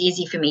camera was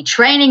easy for me.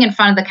 Training in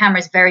front of the camera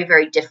is very,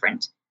 very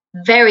different.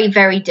 Very,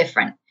 very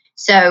different.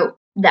 So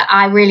that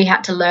I really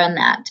had to learn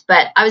that.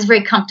 But I was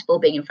very comfortable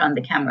being in front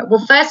of the camera.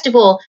 Well, first of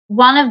all,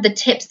 one of the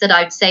tips that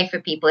I would say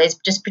for people is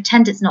just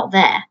pretend it's not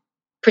there.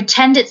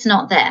 Pretend it's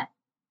not there.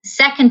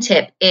 Second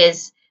tip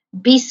is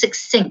be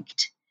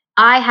succinct.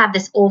 I have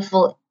this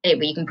awful,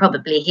 you can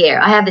probably hear,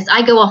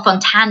 I go off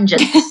on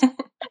tangents,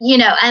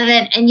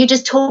 and you're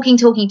just talking,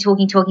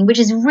 which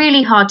is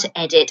really hard to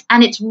edit,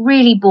 and it's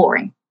really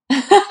boring.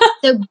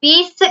 So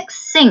be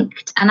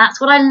succinct. And that's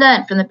what I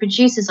learned from the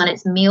producers on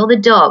It's Me or the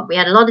Dog. We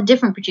had a lot of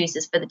different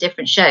producers for the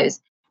different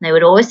shows. And they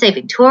would always say,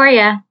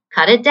 Victoria,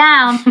 cut it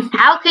down.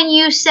 How can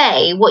you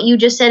say what you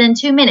just said in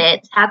 2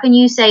 minutes? How can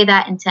you say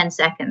that in 10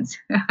 seconds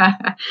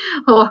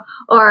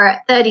or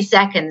 30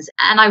 seconds?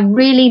 And I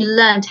really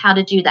learned how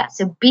to do that.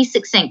 So be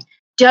succinct.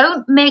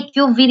 Don't make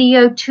your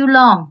video too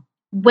long.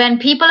 When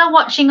people are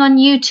watching on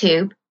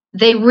YouTube,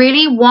 they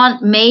really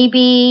want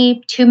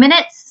maybe 2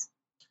 minutes,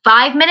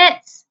 5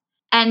 minutes.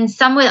 And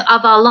some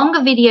of our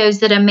longer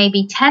videos that are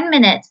maybe 10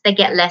 minutes, they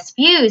get less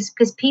views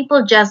because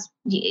people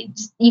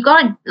you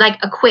got like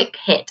a quick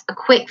hit, a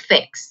quick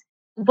fix.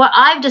 What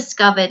I've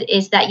discovered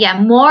is that,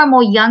 more and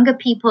more younger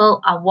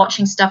people are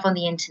watching stuff on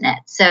the internet.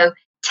 So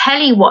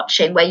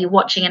tele-watching, where you're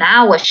watching an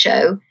hour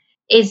show,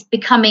 is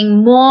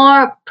becoming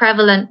more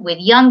prevalent with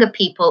younger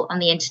people on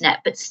the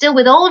internet. But still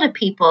with older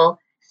people,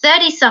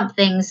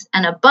 30-somethings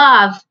and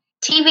above,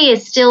 TV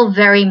is still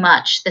very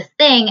much the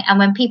thing. And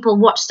when people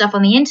watch stuff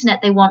on the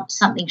internet, they want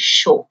something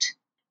short.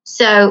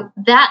 So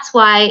that's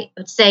why I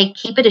would say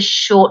keep it as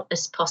short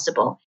as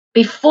possible.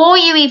 Before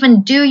you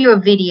even do your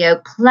video,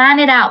 plan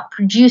it out,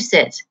 produce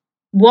it.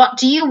 What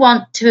do you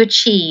want to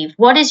achieve?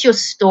 What is your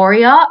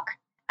story arc?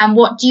 And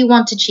what do you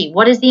want to achieve?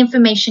 What is the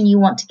information you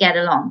want to get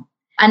along?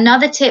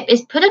 Another tip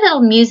is put a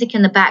little music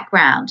in the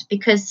background,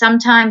 because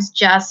sometimes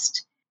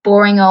just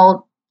boring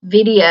old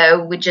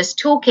video with just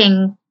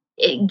talking,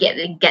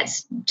 it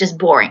gets just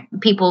boring.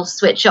 People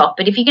switch off.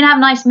 But if you can have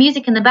nice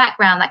music in the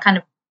background, that kind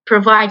of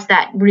provides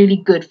that really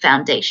good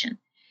foundation.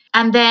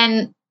 And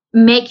then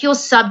make your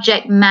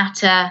subject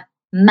matter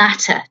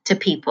to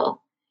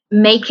people.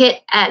 Make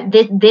it,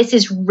 this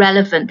is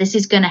relevant. This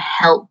is going to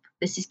help.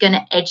 This is going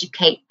to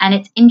educate. And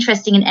it's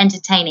interesting and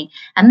entertaining.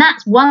 And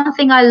that's one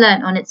thing I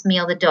learned on It's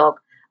Meal the Dog.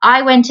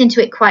 I went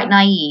into it quite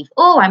naive.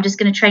 Oh, I'm just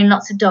going to train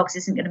lots of dogs.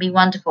 Isn't going to be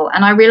wonderful.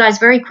 And I realized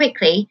very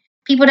quickly,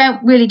 people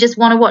don't really just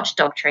want to watch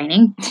dog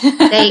training.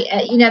 They,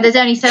 there's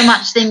only so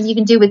much things you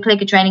can do with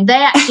clicker training. They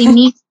actually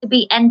need to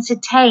be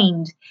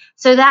entertained.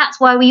 So that's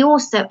why we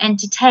also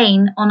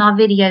entertain on our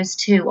videos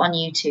too on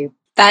YouTube.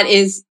 That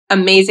is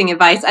amazing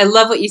advice. I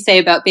love what you say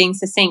about being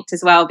succinct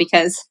as well,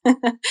 because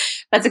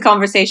that's a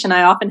conversation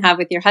I often have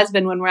with your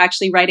husband when we're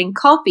actually writing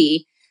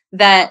copy,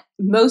 that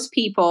most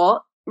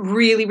people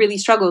really, really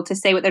struggle to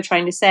say what they're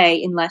trying to say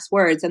in less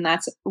words. And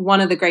that's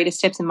one of the greatest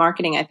tips in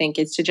marketing, I think,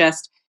 is to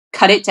just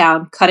cut it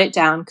down, cut it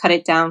down, cut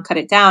it down, cut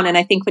it down. And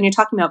I think when you're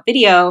talking about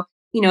video,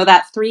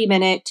 that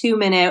 3-minute,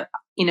 2-minute,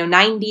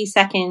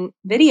 90-second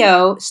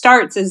video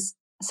starts as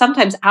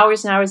sometimes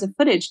hours and hours of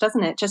footage,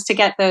 doesn't it? Just to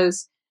get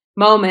those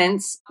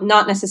moments,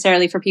 not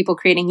necessarily for people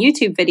creating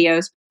YouTube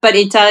videos, but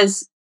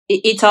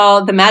it's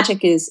all, the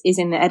magic is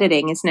in the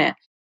editing, isn't it?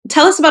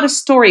 Tell us about a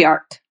story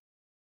arc.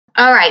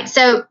 All right.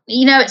 So,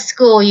 at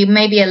school, you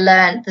maybe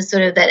learned the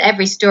sort of that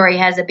every story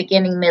has a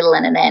beginning, middle,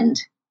 and an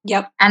end.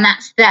 Yep. And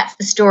that's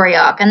the story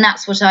arc. And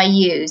that's what I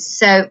use.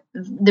 So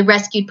the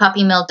Rescued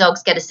Puppy Mill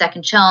Dogs Get a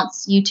Second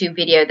Chance YouTube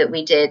video that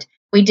we did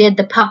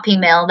the puppy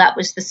mill. That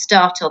was the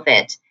start of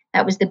it.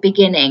 That was the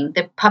beginning,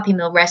 the puppy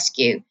mill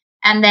rescue.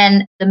 And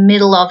then the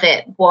middle of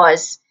it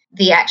was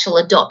the actual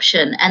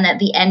adoption. And at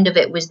the end of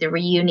it was the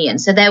reunion.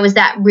 So there was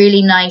that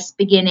really nice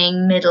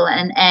beginning, middle,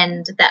 and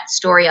end, that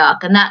story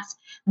arc. And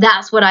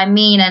that's what I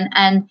mean.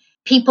 And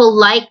people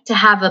like to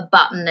have a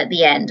button at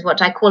the end,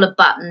 what I call a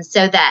button,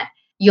 so that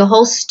your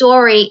whole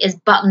story is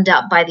buttoned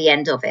up by the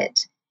end of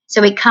it.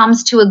 So it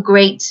comes to a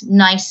great,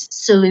 nice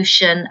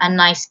solution, a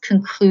nice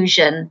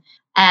conclusion.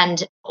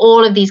 And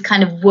all of these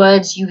kind of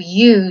words you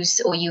use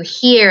or you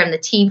hear in the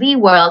TV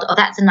world, oh,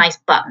 that's a nice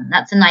button.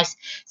 That's a nice.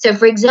 So,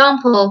 for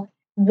example,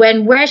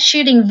 when we're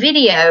shooting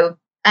video,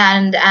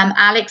 and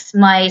Alex,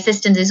 my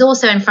assistant, is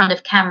also in front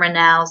of camera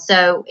now.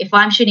 So if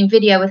I'm shooting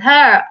video with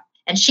her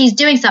and she's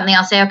doing something,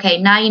 I'll say,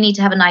 okay, now you need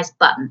to have a nice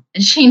button.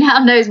 And she now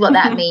knows what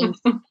that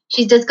means.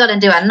 She's just got to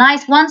do a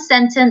nice one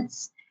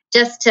sentence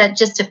just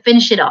to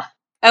finish it off.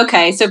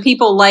 Okay, so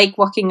people like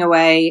walking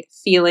away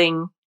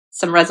feeling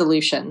some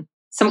resolution,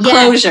 some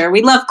closure.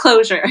 We love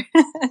closure.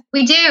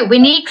 We do. We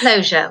need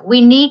closure.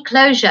 We need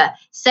closure.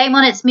 Same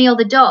on It's Meal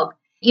the Dog.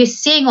 You're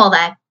seeing all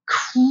that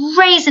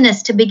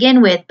craziness to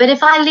begin with. But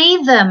if I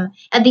leave them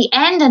at the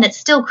end and it's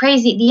still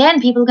crazy at the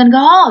end, people are going to go,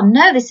 oh,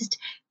 no,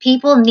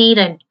 people need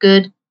a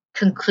good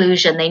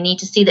conclusion. They need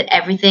to see that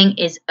everything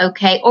is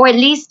okay, or at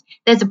least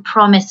there's a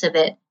promise of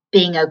it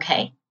being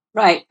okay.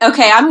 Right.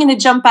 Okay. I'm going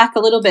to jump back a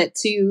little bit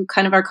to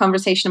kind of our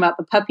conversation about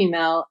the puppy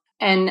mill.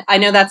 And I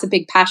know that's a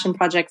big passion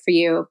project for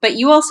you, but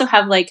you also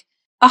have like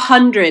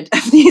 100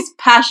 of these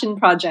passion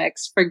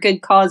projects for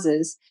good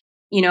causes.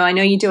 I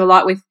know you do a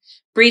lot with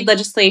breed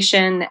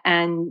legislation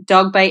and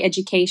dog bite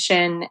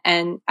education,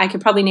 and I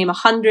could probably name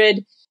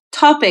 100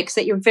 topics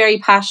that you're very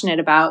passionate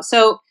about.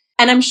 So,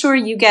 and I'm sure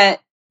you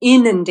get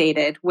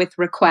inundated with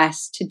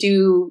requests to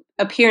do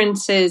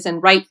appearances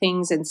and write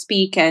things and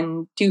speak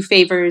and do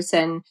favors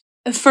and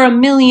for a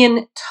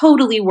million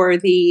totally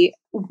worthy,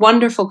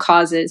 wonderful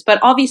causes. But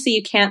obviously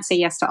you can't say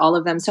yes to all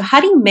of them. So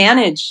how do you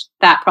manage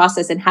that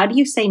process and how do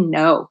you say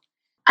no?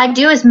 I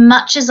do as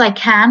much as I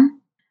can.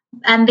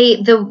 And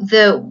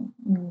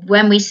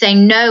when we say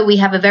no, we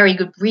have a very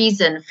good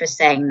reason for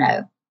saying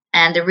no.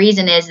 And the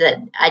reason is that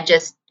I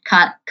just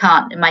can't,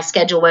 my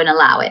schedule won't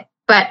allow it.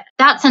 But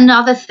that's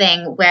another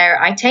thing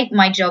where I take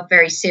my job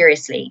very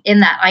seriously, in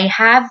that I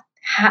have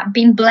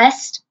been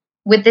blessed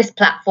with this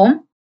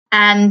platform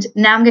and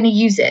now I'm going to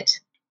use it.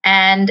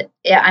 And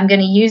I'm going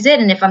to use it.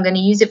 And if I'm going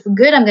to use it for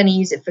good, I'm going to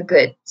use it for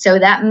good. So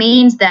that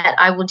means that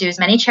I will do as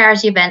many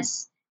charity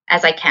events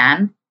as I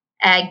can,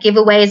 give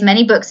away as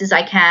many books as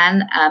I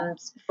can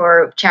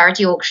for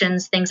charity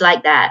auctions, things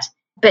like that.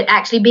 But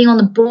actually being on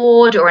the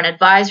board or an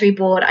advisory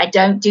board, I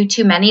don't do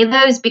too many of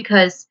those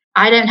because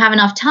I don't have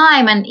enough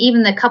time. And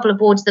even the couple of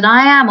boards that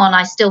I am on,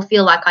 I still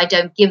feel like I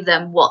don't give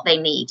them what they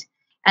need.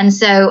 And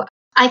so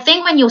I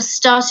think when you're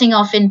starting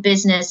off in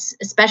business,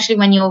 especially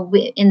when you're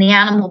in the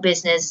animal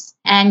business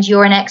and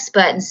you're an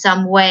expert in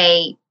some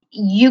way,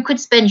 you could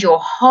spend your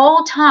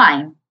whole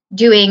time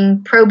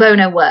doing pro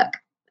bono work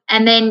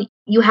and then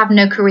you have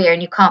no career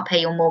and you can't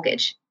pay your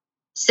mortgage.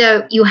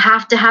 So you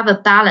have to have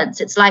a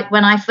balance. It's like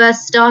when I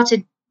first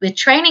started with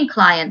training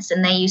clients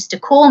and they used to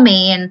call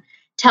me and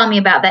tell me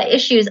about their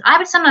issues, I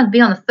would sometimes be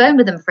on the phone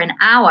with them for an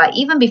hour,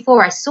 even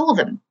before I saw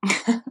them.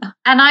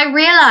 And I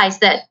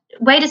realized that,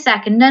 wait a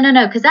second,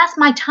 no, because that's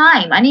my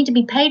time. I need to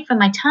be paid for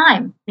my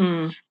time.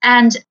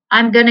 And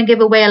I'm going to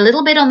give away a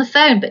little bit on the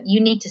phone, but you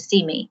need to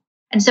see me.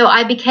 And so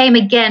I became,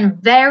 again,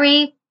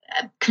 very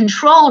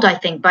controlled, I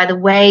think, by the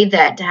way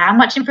that how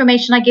much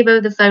information I give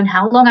over the phone,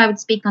 how long I would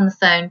speak on the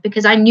phone,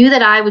 because I knew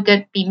that I would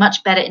be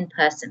much better in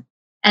person.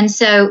 And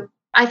so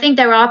I think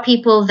there are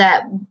people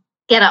that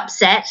get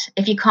upset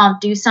if you can't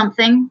do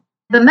something,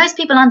 but most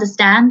people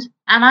understand.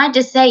 And I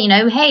just say,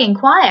 hey,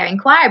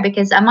 inquire,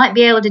 because I might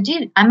be able to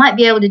do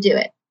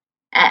it.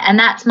 And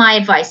that's my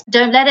advice.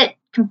 Don't let it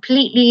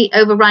completely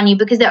overrun you,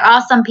 because there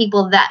are some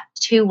people that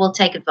too will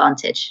take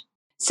advantage.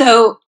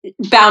 So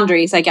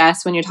boundaries, I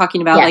guess, when you're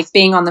talking about like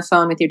being on the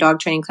phone with your dog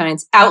training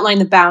clients, outline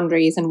the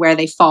boundaries and where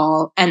they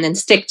fall and then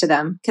stick to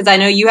them. Because I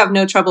know you have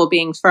no trouble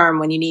being firm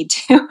when you need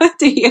to,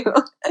 do you?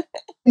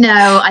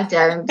 No, I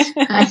don't.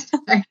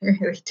 I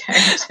really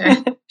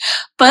don't.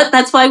 But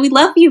that's why we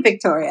love you,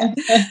 Victoria.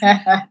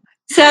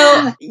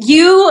 So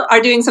you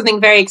are doing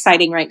something very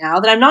exciting right now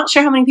that I'm not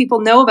sure how many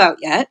people know about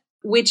yet,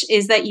 which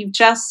is that you've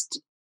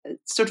just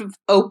sort of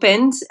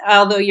opened,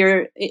 although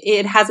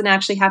it hasn't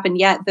actually happened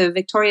yet, the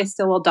Victoria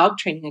Stilwell Dog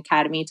Training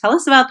Academy. Tell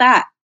us about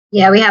that.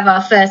 Yeah, we have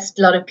our first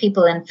lot of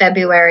people in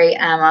February,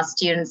 our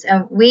students,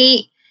 and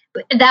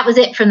that was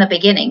it from the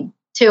beginning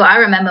too. I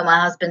remember my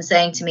husband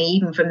saying to me,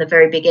 even from the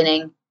very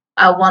beginning,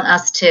 I want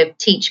us to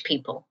teach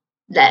people.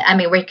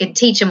 We can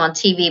teach them on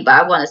TV, but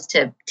I want us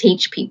to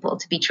teach people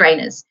to be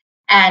trainers.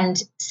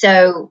 And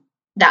so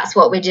that's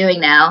what we're doing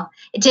now.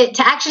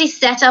 To actually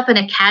set up an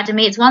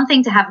academy, it's one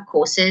thing to have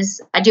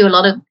courses. I do a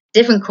lot of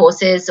different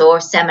courses or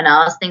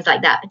seminars, things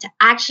like that. But to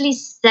actually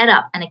set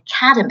up an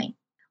academy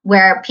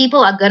where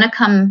people are going to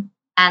come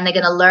and they're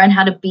going to learn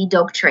how to be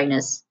dog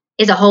trainers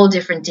is a whole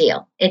different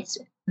deal. It's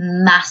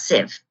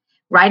massive.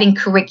 Writing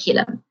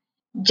curriculum,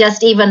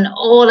 just even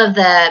all of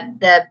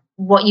the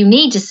what you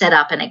need to set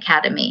up an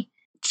academy.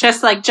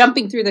 Just like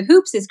jumping through the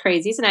hoops is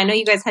crazy. And I know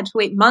you guys had to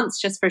wait months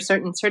just for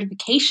certain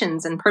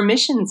certifications and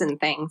permissions and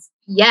things.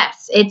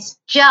 Yes, it's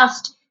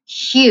just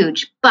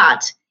huge.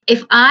 But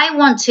if I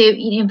want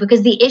to,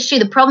 because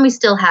the problem we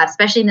still have,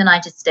 especially in the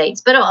United States,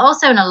 but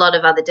also in a lot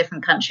of other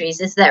different countries,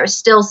 is there are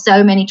still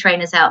so many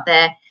trainers out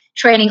there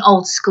training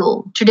old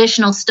school,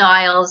 traditional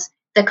styles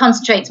that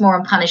concentrates more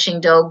on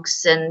punishing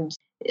dogs and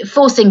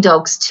forcing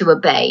dogs to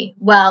obey.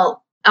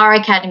 Well, our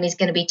academy is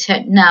going to be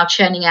now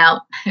churning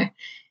out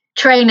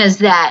trainers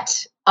that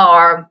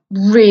are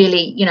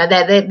really,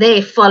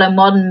 they follow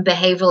modern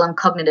behavioral and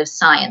cognitive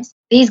science.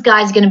 These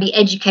guys are going to be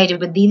educated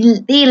with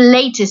the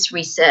latest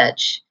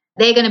research.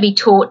 They're going to be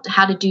taught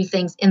how to do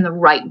things in the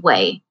right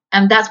way.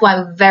 And that's why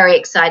we're very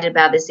excited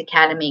about this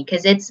academy,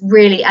 because it's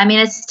really,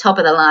 it's top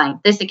of the line.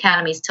 This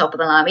academy is top of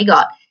the line.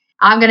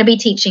 I'm going to be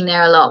teaching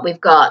there a lot.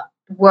 We've got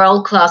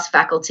world-class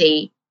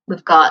faculty.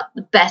 We've got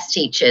the best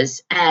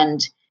teachers.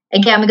 And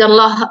again, we've got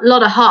a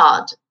lot of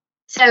heart.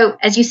 So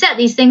as you set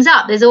these things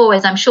up,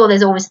 I'm sure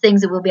there's always things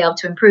that we'll be able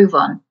to improve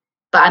on,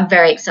 but I'm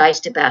very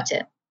excited about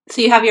it.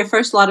 So you have your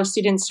first lot of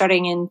students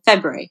starting in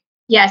February?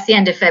 Yes, the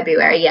end of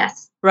February,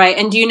 yes. Right.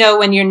 And do you know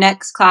when your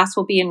next class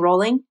will be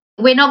enrolling?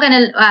 We're not going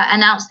to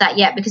announce that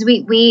yet, because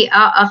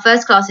our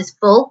first class is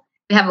full.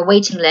 We have a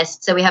waiting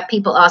list, so we have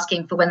people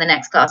asking for when the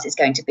next class is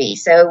going to be.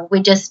 So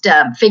we're just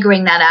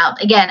figuring that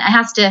out. Again, it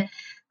has to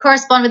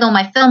correspond with all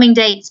my filming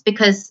dates,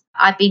 because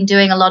I've been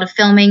doing a lot of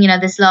filming.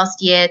 This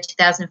last year,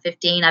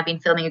 2015, I've been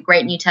filming a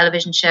great new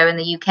television show in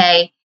the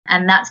UK,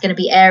 and that's going to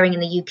be airing in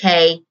the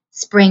UK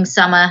spring,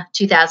 summer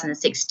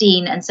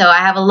 2016. And so I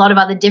have a lot of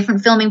other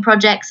different filming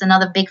projects,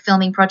 another big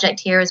filming project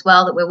here as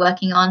well that we're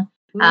working on.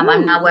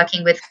 I'm now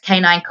working with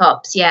Canine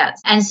Cops, yeah.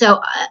 And so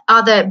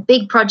other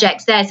big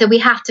projects there. So we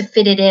have to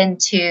fit it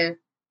into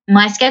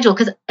my schedule,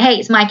 because, hey,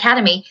 it's my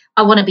academy.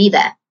 I want to be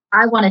there.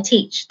 I want to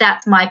teach.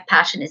 That's my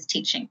passion, is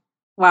teaching.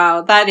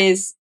 Wow, that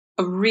is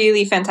a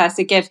really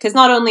fantastic gift, because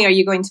not only are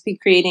you going to be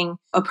creating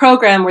a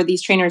program where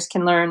these trainers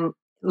can learn,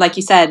 like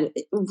you said,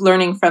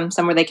 learning from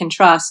somewhere they can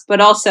trust,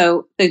 but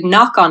also the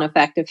knock-on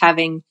effect of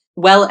having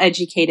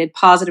well-educated,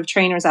 positive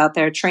trainers out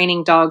there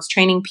training dogs,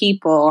 training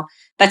people.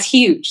 That's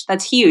huge.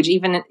 That's huge.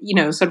 Even,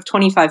 sort of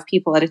 25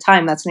 people at a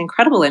time. That's an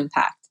incredible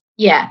impact.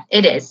 Yeah,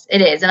 it is.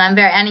 It is. And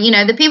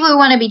the people who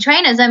want to be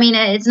trainers,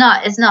 it's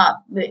not,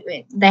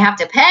 they have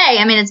to pay.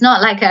 It's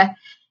not like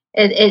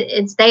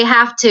it's they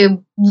have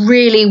to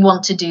really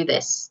want to do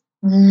this,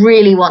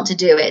 really want to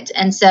do it.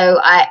 And so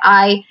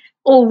I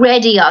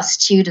already are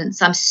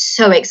students. I'm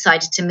so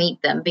excited to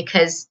meet them,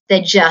 because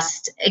they're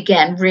just,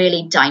 again,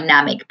 really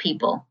dynamic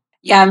people.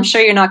 Yeah, I'm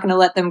sure you're not going to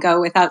let them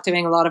go without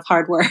doing a lot of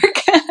hard work.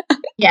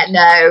 Yeah,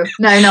 no,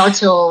 not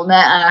at all.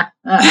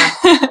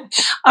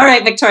 All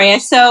right, Victoria.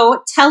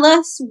 So tell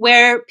us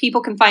where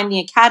people can find the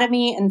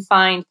academy and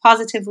find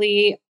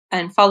Positively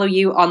and follow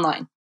you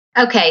online.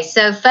 Okay,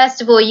 so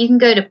first of all, you can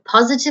go to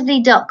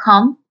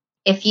positively.com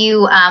if you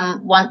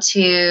want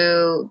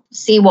to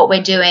see what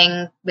we're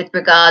doing with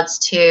regards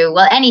to,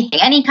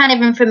 anything, any kind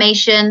of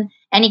information,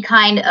 any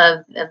kind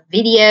of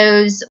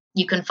videos,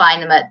 you can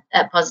find them at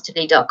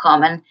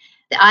positively.com. And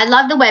I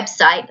love the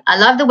website. I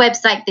love the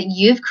website that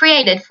you've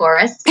created for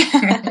us.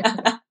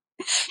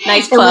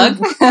 Nice plug.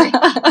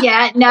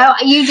 Yeah, no,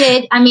 you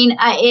did. I mean,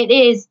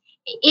 it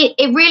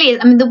really is.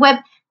 I mean, the web,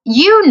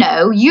 you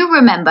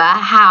remember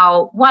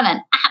what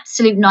an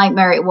absolute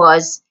nightmare it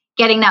was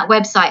getting that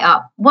website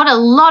up. What a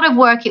lot of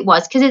work it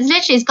was, because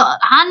it's got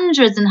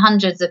hundreds and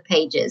hundreds of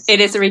pages.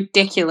 It is a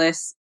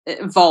ridiculous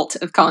vault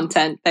of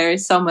content. There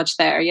is so much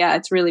there. Yeah,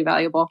 it's really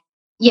valuable.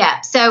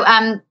 Yeah, so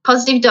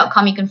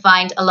positive.com, you can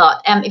find a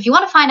lot. If you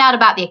want to find out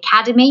about the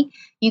academy,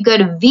 you go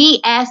to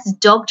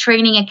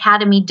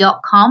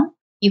vsdogtrainingacademy.com.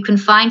 You can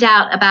find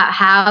out about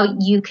how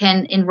you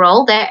can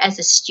enroll there as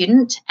a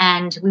student,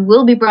 and we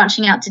will be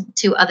branching out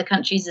to other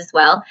countries as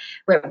well.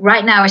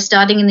 Right now we're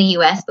starting in the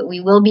US, but we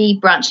will be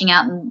branching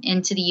out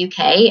into the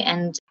UK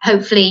and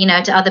hopefully,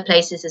 to other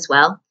places as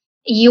well.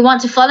 You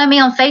want to follow me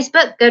on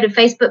Facebook, go to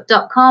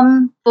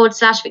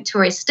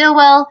facebook.com/Victoria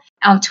Stilwell,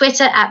 on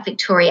Twitter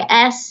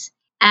 @VictoriaS.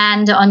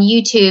 And on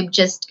YouTube,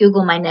 just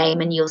Google my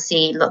name and you'll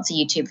see lots of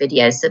YouTube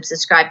videos. So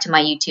subscribe to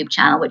my YouTube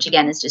channel, which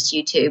again is just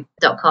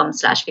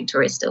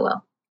youtube.com/Victoria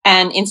Stilwell.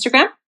 And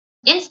Instagram?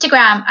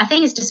 Instagram, I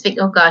think it's just,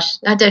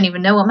 I don't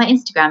even know what my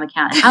Instagram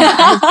account is.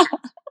 I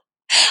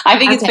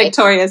think it's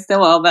Victoria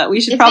Stillwell, but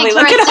we should probably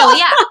look it up.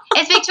 Yeah,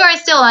 it's Victoria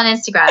Stillwell on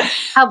Instagram.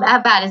 How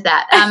bad is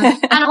that?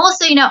 And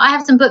also, I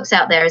have some books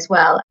out there as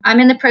well. I'm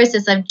in the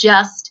process of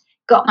just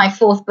got my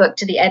 4th book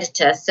to the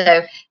editor,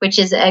 which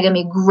is going to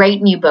be a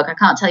great new book. I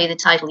can't tell you the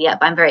title yet,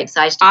 but I'm very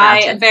excited about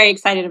it. I am very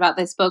excited about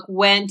this book.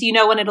 Do you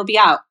know when it'll be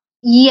out?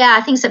 Yeah,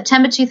 I think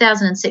September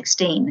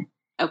 2016.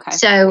 Okay.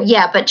 So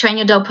yeah, but Train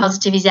Your Dog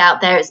Positive is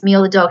out there. It's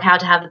Meal the Dog, How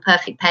to Have the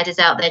Perfect Pet is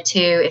out there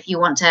too. If you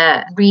want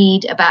to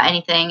read about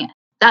anything,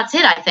 that's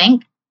it. I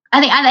think,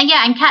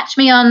 and catch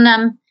me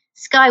on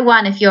Sky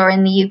One if you're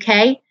in the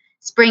UK,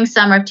 spring,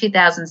 summer of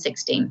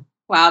 2016.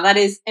 Wow, that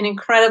is an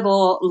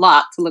incredible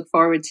lot to look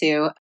forward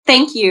to.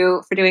 Thank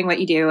you for doing what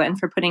you do and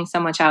for putting so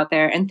much out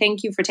there. And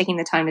thank you for taking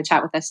the time to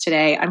chat with us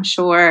today. I'm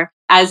sure,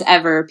 as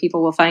ever,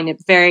 people will find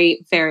it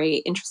very, very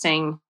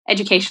interesting,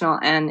 educational,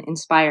 and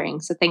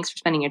inspiring. So thanks for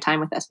spending your time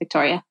with us,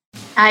 Victoria.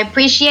 I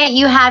appreciate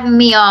you having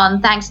me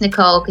on. Thanks,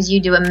 Nicole, because you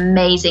do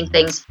amazing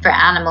things for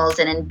animals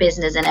and in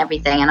business and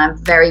everything. And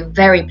I'm very,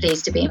 very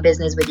pleased to be in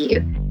business with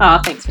you. Oh,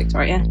 thanks,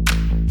 Victoria.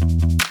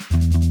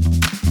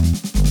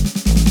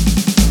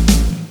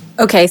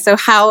 Okay, so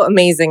how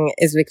amazing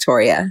is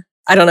Victoria?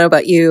 I don't know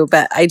about you,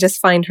 but I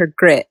just find her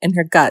grit and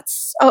her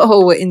guts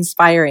so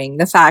inspiring.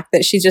 The fact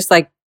that she's just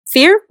like,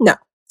 fear?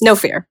 No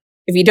fear.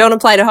 If you don't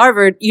apply to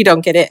Harvard, you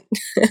don't get in.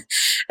 And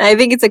I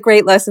think it's a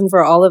great lesson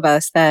for all of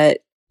us that,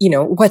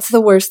 what's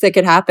the worst that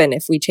could happen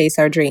if we chase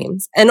our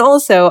dreams? And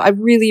also, I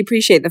really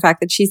appreciate the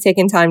fact that she's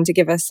taken time to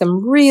give us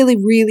some really,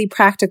 really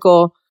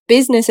practical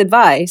business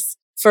advice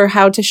for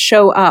how to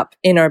show up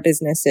in our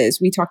businesses.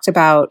 We talked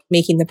about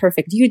making the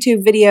perfect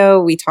YouTube video.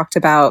 We talked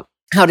about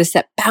how to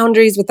set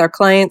boundaries with our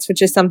clients,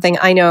 which is something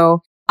I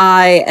know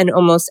I and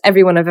almost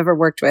everyone I've ever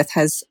worked with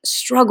has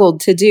struggled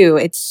to do.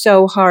 It's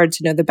so hard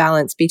to know the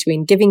balance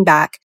between giving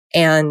back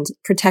and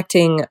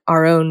protecting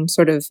our own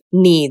sort of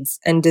needs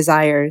and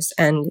desires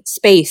and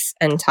space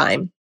and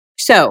time.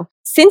 So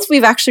since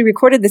we've actually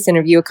recorded this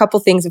interview, a couple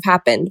things have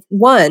happened.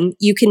 One,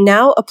 you can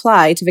now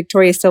apply to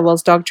Victoria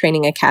Stilwell's Dog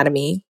Training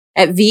Academy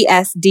at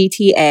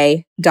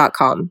vsdta.com.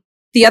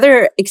 The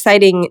other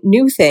exciting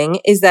new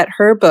thing is that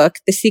her book,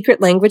 The Secret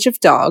Language of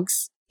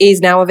Dogs, is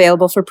now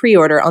available for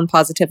pre-order on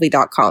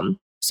positively.com.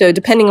 So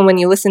depending on when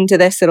you listen to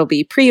this, it'll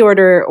be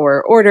pre-order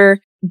or order,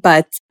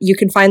 but you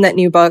can find that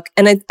new book.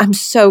 And I'm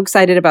so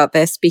excited about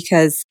this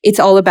because it's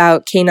all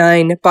about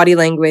canine body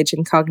language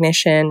and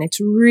cognition.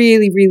 It's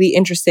really, really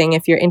interesting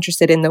if you're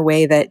interested in the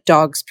way that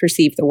dogs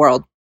perceive the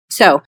world.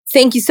 So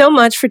thank you so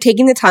much for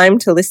taking the time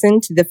to listen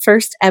to the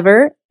first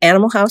ever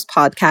Animal House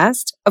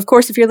podcast. Of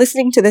course, if you're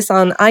listening to this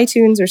on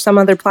iTunes or some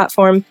other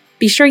platform,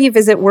 be sure you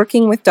visit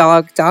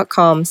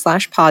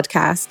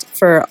workingwithdog.com/podcast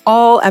for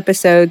all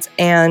episodes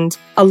and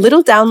a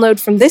little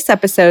download from this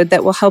episode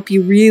that will help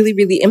you really,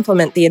 really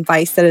implement the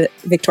advice that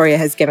Victoria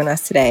has given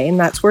us today. And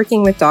that's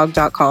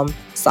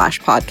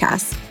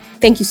workingwithdog.com/podcast.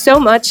 Thank you so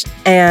much,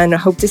 and I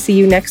hope to see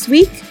you next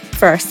week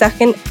for our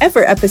second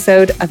ever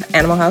episode of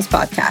Animal House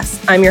Podcast.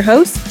 I'm your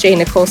host, Jay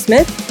Nicole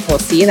Smith. We'll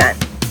see you then.